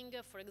are doing,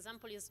 for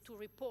example, is to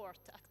report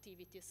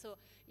activities. So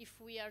if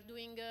we are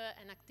doing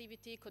an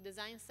activity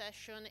co-design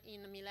session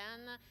in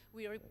Milan,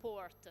 we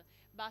report,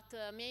 but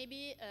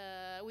maybe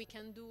we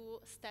can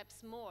do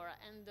steps more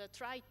and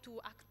try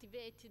to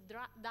activate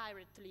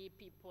directly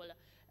people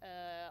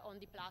on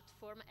the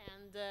platform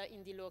and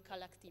in the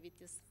local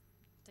activities.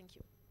 Thank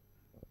you.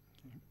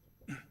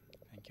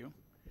 Thank you.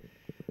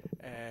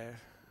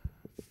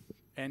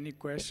 Any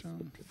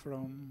question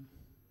from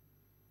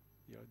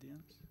the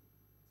audience?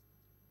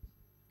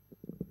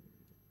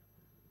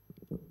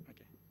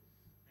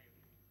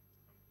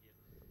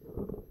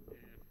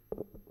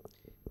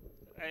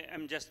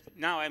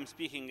 I'm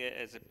speaking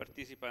as a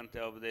participant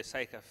of the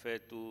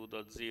SciCafe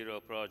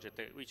 2.0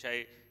 project, which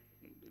I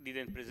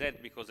didn't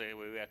present because we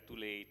were too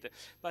late.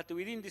 But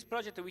within this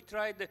project, we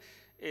tried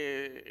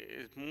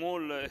a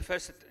small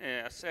first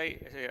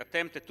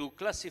attempt to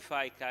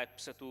classify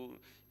CAPS to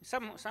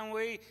some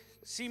way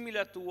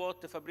similar to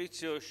what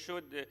Fabrizio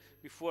showed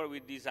before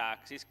with these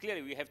axes.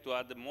 Clearly, we have to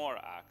add more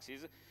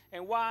axes,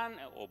 and one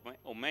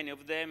or many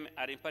of them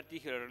are in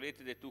particular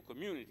related to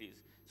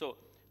communities. So,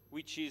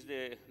 which is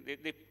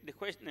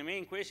the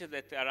main question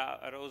that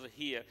arose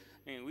here,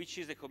 which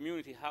is the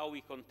community, how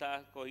we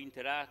contact or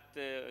interact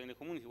in the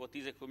community, what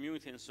is a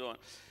community, and so on.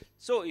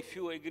 So if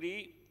you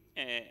agree,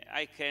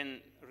 I can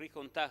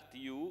recontact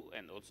you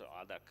and also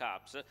other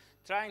CAPS,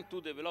 trying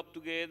to develop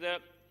together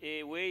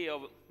a way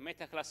of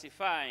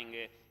meta-classifying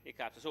a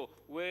CAPS. So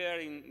where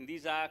in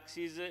these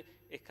axes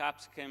a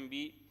CAPS can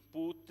be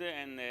put,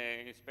 and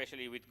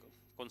especially with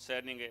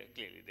concerning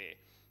clearly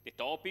the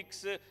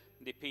topics,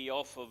 the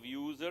payoff of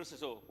users,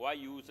 so why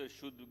users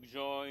should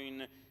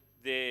join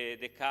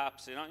the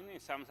CAPS in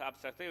some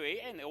abstract way,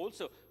 and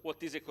also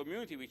what is a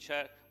community,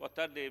 what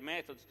are the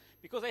methods.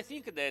 Because I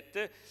think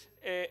that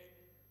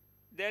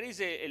there is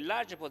a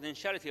large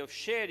potentiality of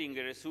sharing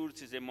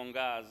resources among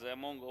us,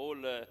 among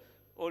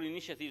all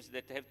initiatives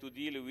that have to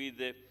deal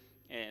with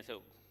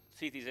so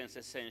citizens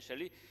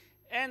essentially,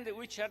 and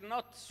which are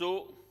not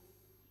so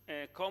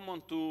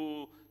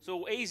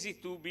so easy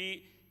to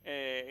be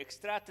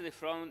extracted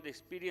from the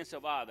experience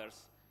of others.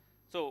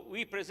 So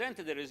we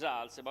presented the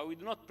results, but we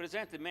do not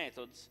present the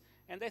methods.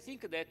 And I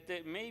think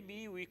that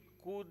maybe we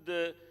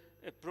could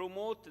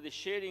promote the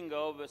sharing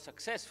of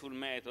successful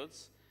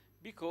methods,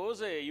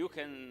 because you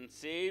can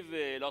save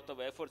a lot of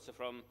efforts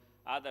from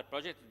other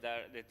projects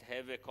that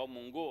have a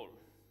common goal.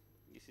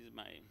 This is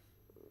my...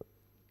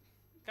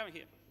 Come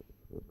here.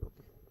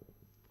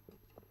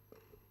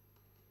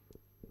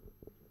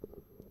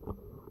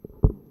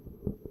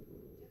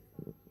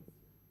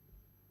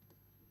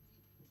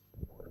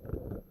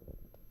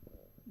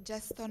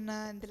 Just on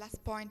the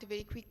last point,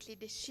 very quickly,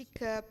 the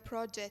CHIC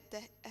project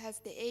has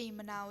the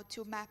aim now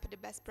to map the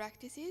best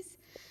practices,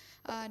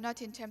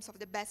 not in terms of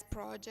the best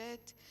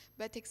project,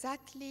 but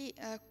exactly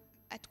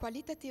at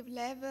qualitative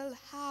level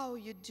how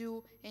you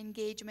do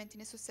engagement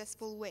in a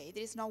successful way.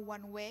 There is no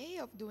one way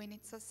of doing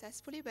it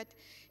successfully, but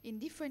in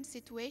different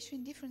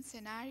situations, different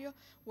scenarios,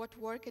 what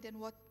worked and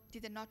what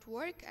did not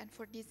work, and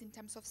for this in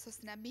terms of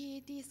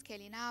sustainability,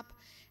 scaling up,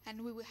 and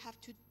we will have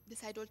to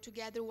decide all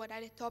together what are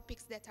the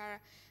topics that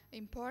are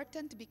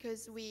important,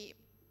 because we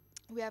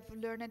have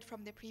learned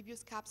from the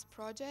previous CAPS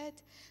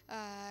project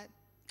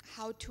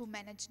how to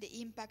manage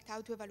the impact,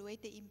 how to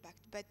evaluate the impact.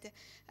 But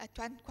at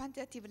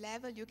quantitative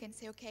level, you can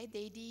say, okay,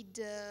 they did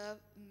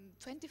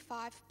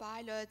 25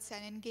 pilots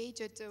and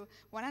engaged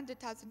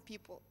 100,000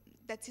 people.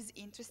 That is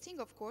interesting,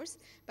 of course,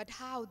 but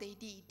how they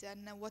did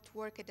and what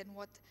worked and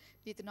what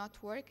did not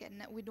work,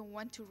 and we don't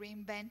want to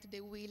reinvent the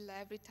wheel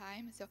every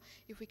time. So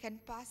if we can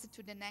pass it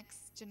to the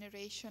next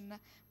generation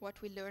what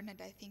we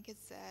learned, I think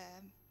it's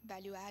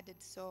value added.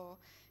 So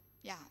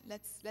yeah,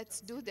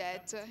 let's do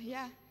that.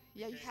 Yeah,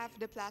 you have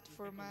the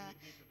platform.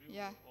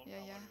 Yeah.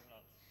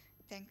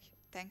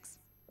 Thanks.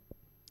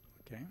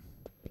 Okay,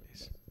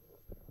 please.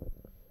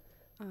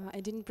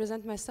 I didn't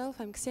present myself.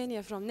 I'm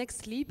Xenia from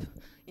Next Leap.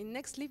 In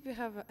Next Leap, we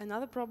have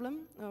another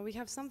problem. We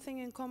have something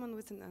in common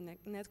with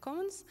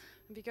NetCommons,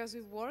 because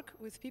we work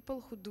with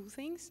people who do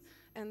things,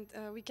 and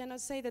we cannot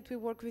say that we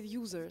work with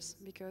users,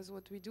 because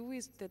what we do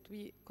is that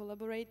we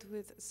collaborate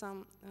with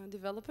some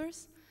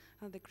developers,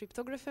 the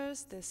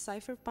cryptographers, the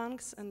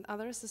cypherpunks, and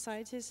other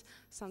societies.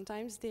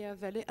 Sometimes they are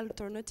very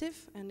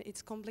alternative, and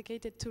it's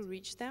complicated to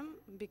reach them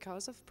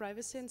because of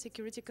privacy and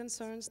security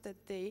concerns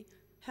that they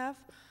have.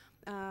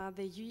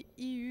 The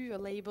EU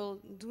label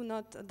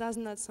does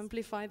not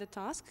simplify the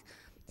task.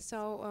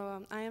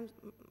 So I am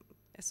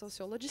a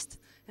sociologist,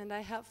 and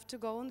I have to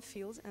go on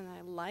field, and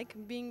I like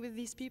being with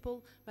these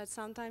people, but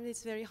sometimes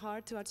it's very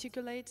hard to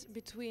articulate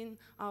between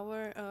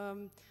our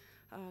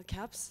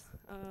CAPS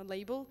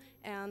label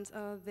and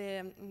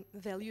the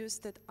values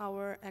that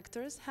our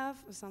actors have.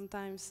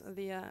 Sometimes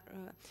they are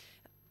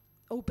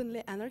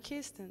openly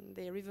anarchist, and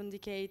they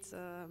revindicate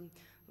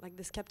like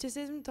the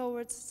skepticism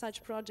towards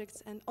such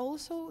projects, and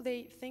also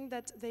they think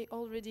that they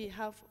already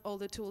have all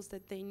the tools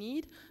that they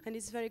need, and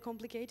it's very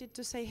complicated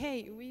to say,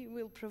 hey, we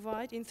will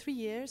provide in 3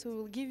 years, we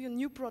will give you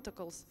new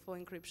protocols for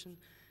encryption.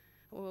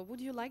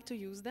 Would you like to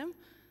use them?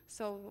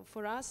 So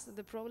for us,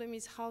 the problem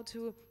is how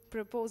to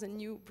propose a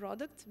new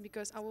product,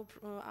 because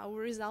our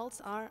results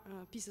are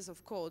pieces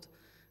of code.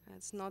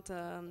 It's not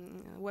a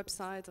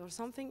website or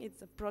something,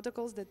 it's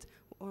protocols that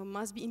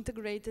must be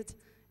integrated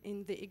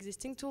in the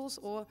existing tools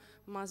or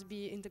must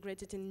be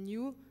integrated in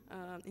new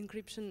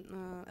encryption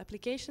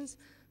applications.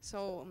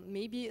 So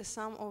maybe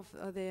some of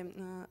the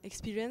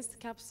experienced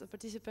CAPS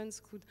participants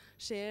could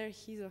share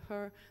his or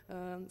her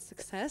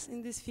success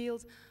in this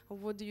field.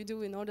 What do you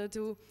do in order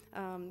to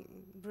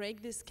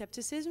break this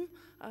skepticism,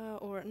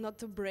 or not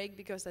to break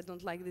because I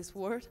don't like this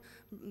word,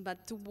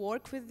 but to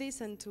work with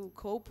this and to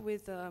cope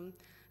with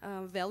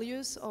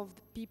values of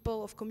the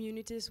people, of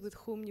communities with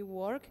whom you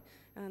work,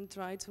 and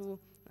try to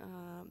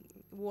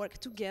work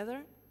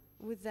together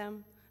with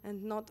them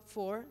and not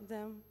for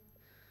them.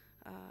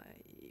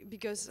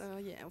 Because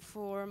yeah,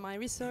 for my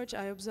research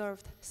I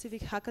observed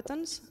civic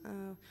hackathons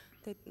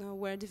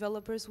where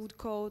developers would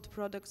code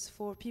products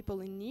for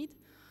people in need,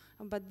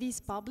 but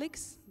these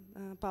publics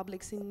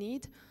in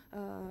need,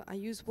 I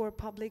use word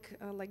public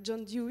like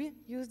John Dewey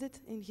used it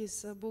in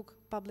his book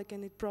Public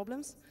and Its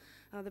Problems.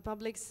 The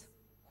publics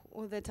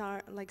that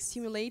are like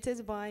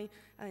stimulated by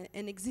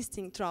an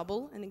existing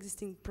trouble, an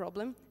existing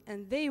problem,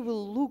 and they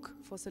will look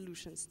for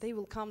solutions. They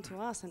will come to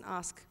us and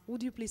ask,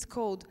 would you please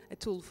code a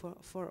tool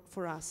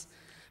for us?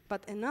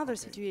 But another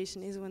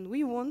situation is when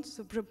we want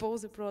to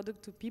propose a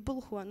product to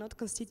people who are not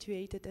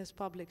constituted as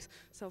publics.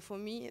 So for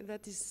me,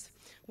 that is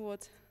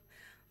what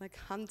like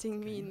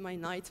hunting me in my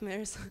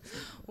nightmares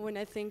when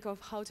I think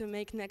of how to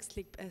make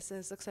NextLeap as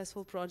a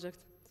successful project.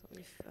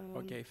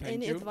 So if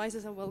any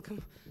advices are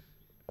welcome.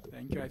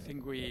 Thank you. I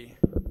think we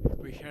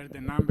heard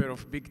a number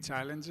of big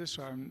challenges,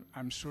 so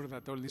I'm sure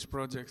that all these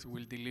projects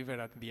will deliver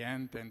at the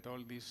end, and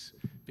all these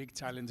big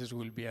challenges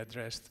will be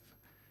addressed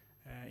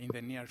in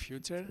the near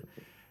future.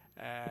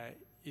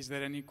 Is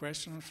there any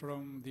question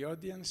from the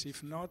audience?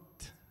 If not,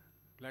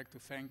 I'd like to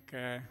thank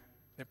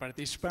the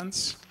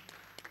participants.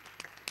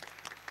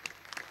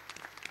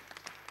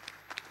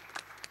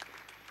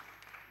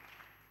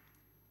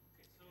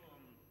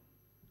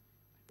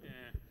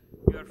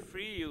 You are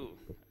free, you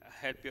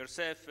help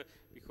yourself,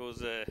 because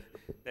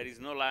there is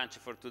no lunch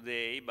for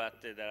today, but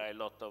there are a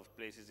lot of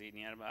places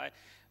nearby.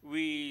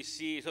 We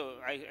see, so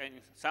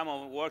some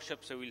of the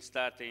workshops will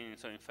start in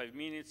 5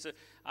 minutes,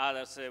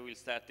 others will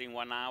start in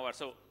 1 hour,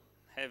 so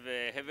have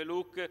a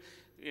look.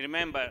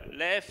 Remember,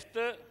 left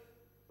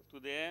to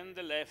the end,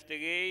 left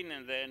again,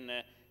 and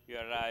then you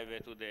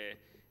arrive to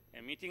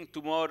the meeting.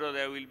 Tomorrow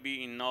there will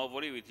be in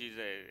Novoli, which is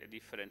a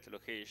different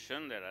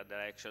location. There are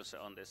directions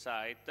on the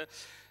site.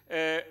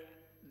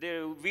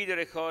 The video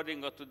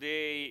recording of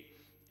today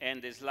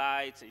and the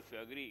slides, if you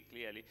agree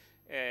clearly,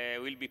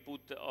 will be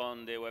put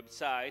on the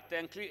website.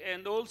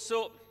 And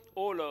also,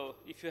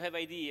 if you have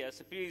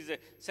ideas, please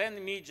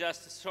send me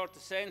just short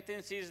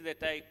sentences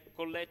that I'm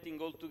collecting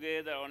all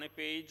together on a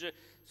page,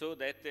 so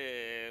that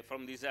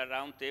from this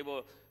round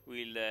table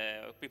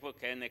people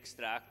can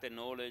extract the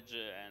knowledge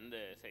and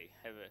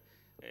have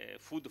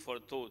food for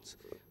thoughts.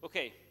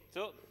 Okay,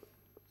 so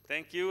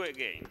thank you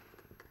again.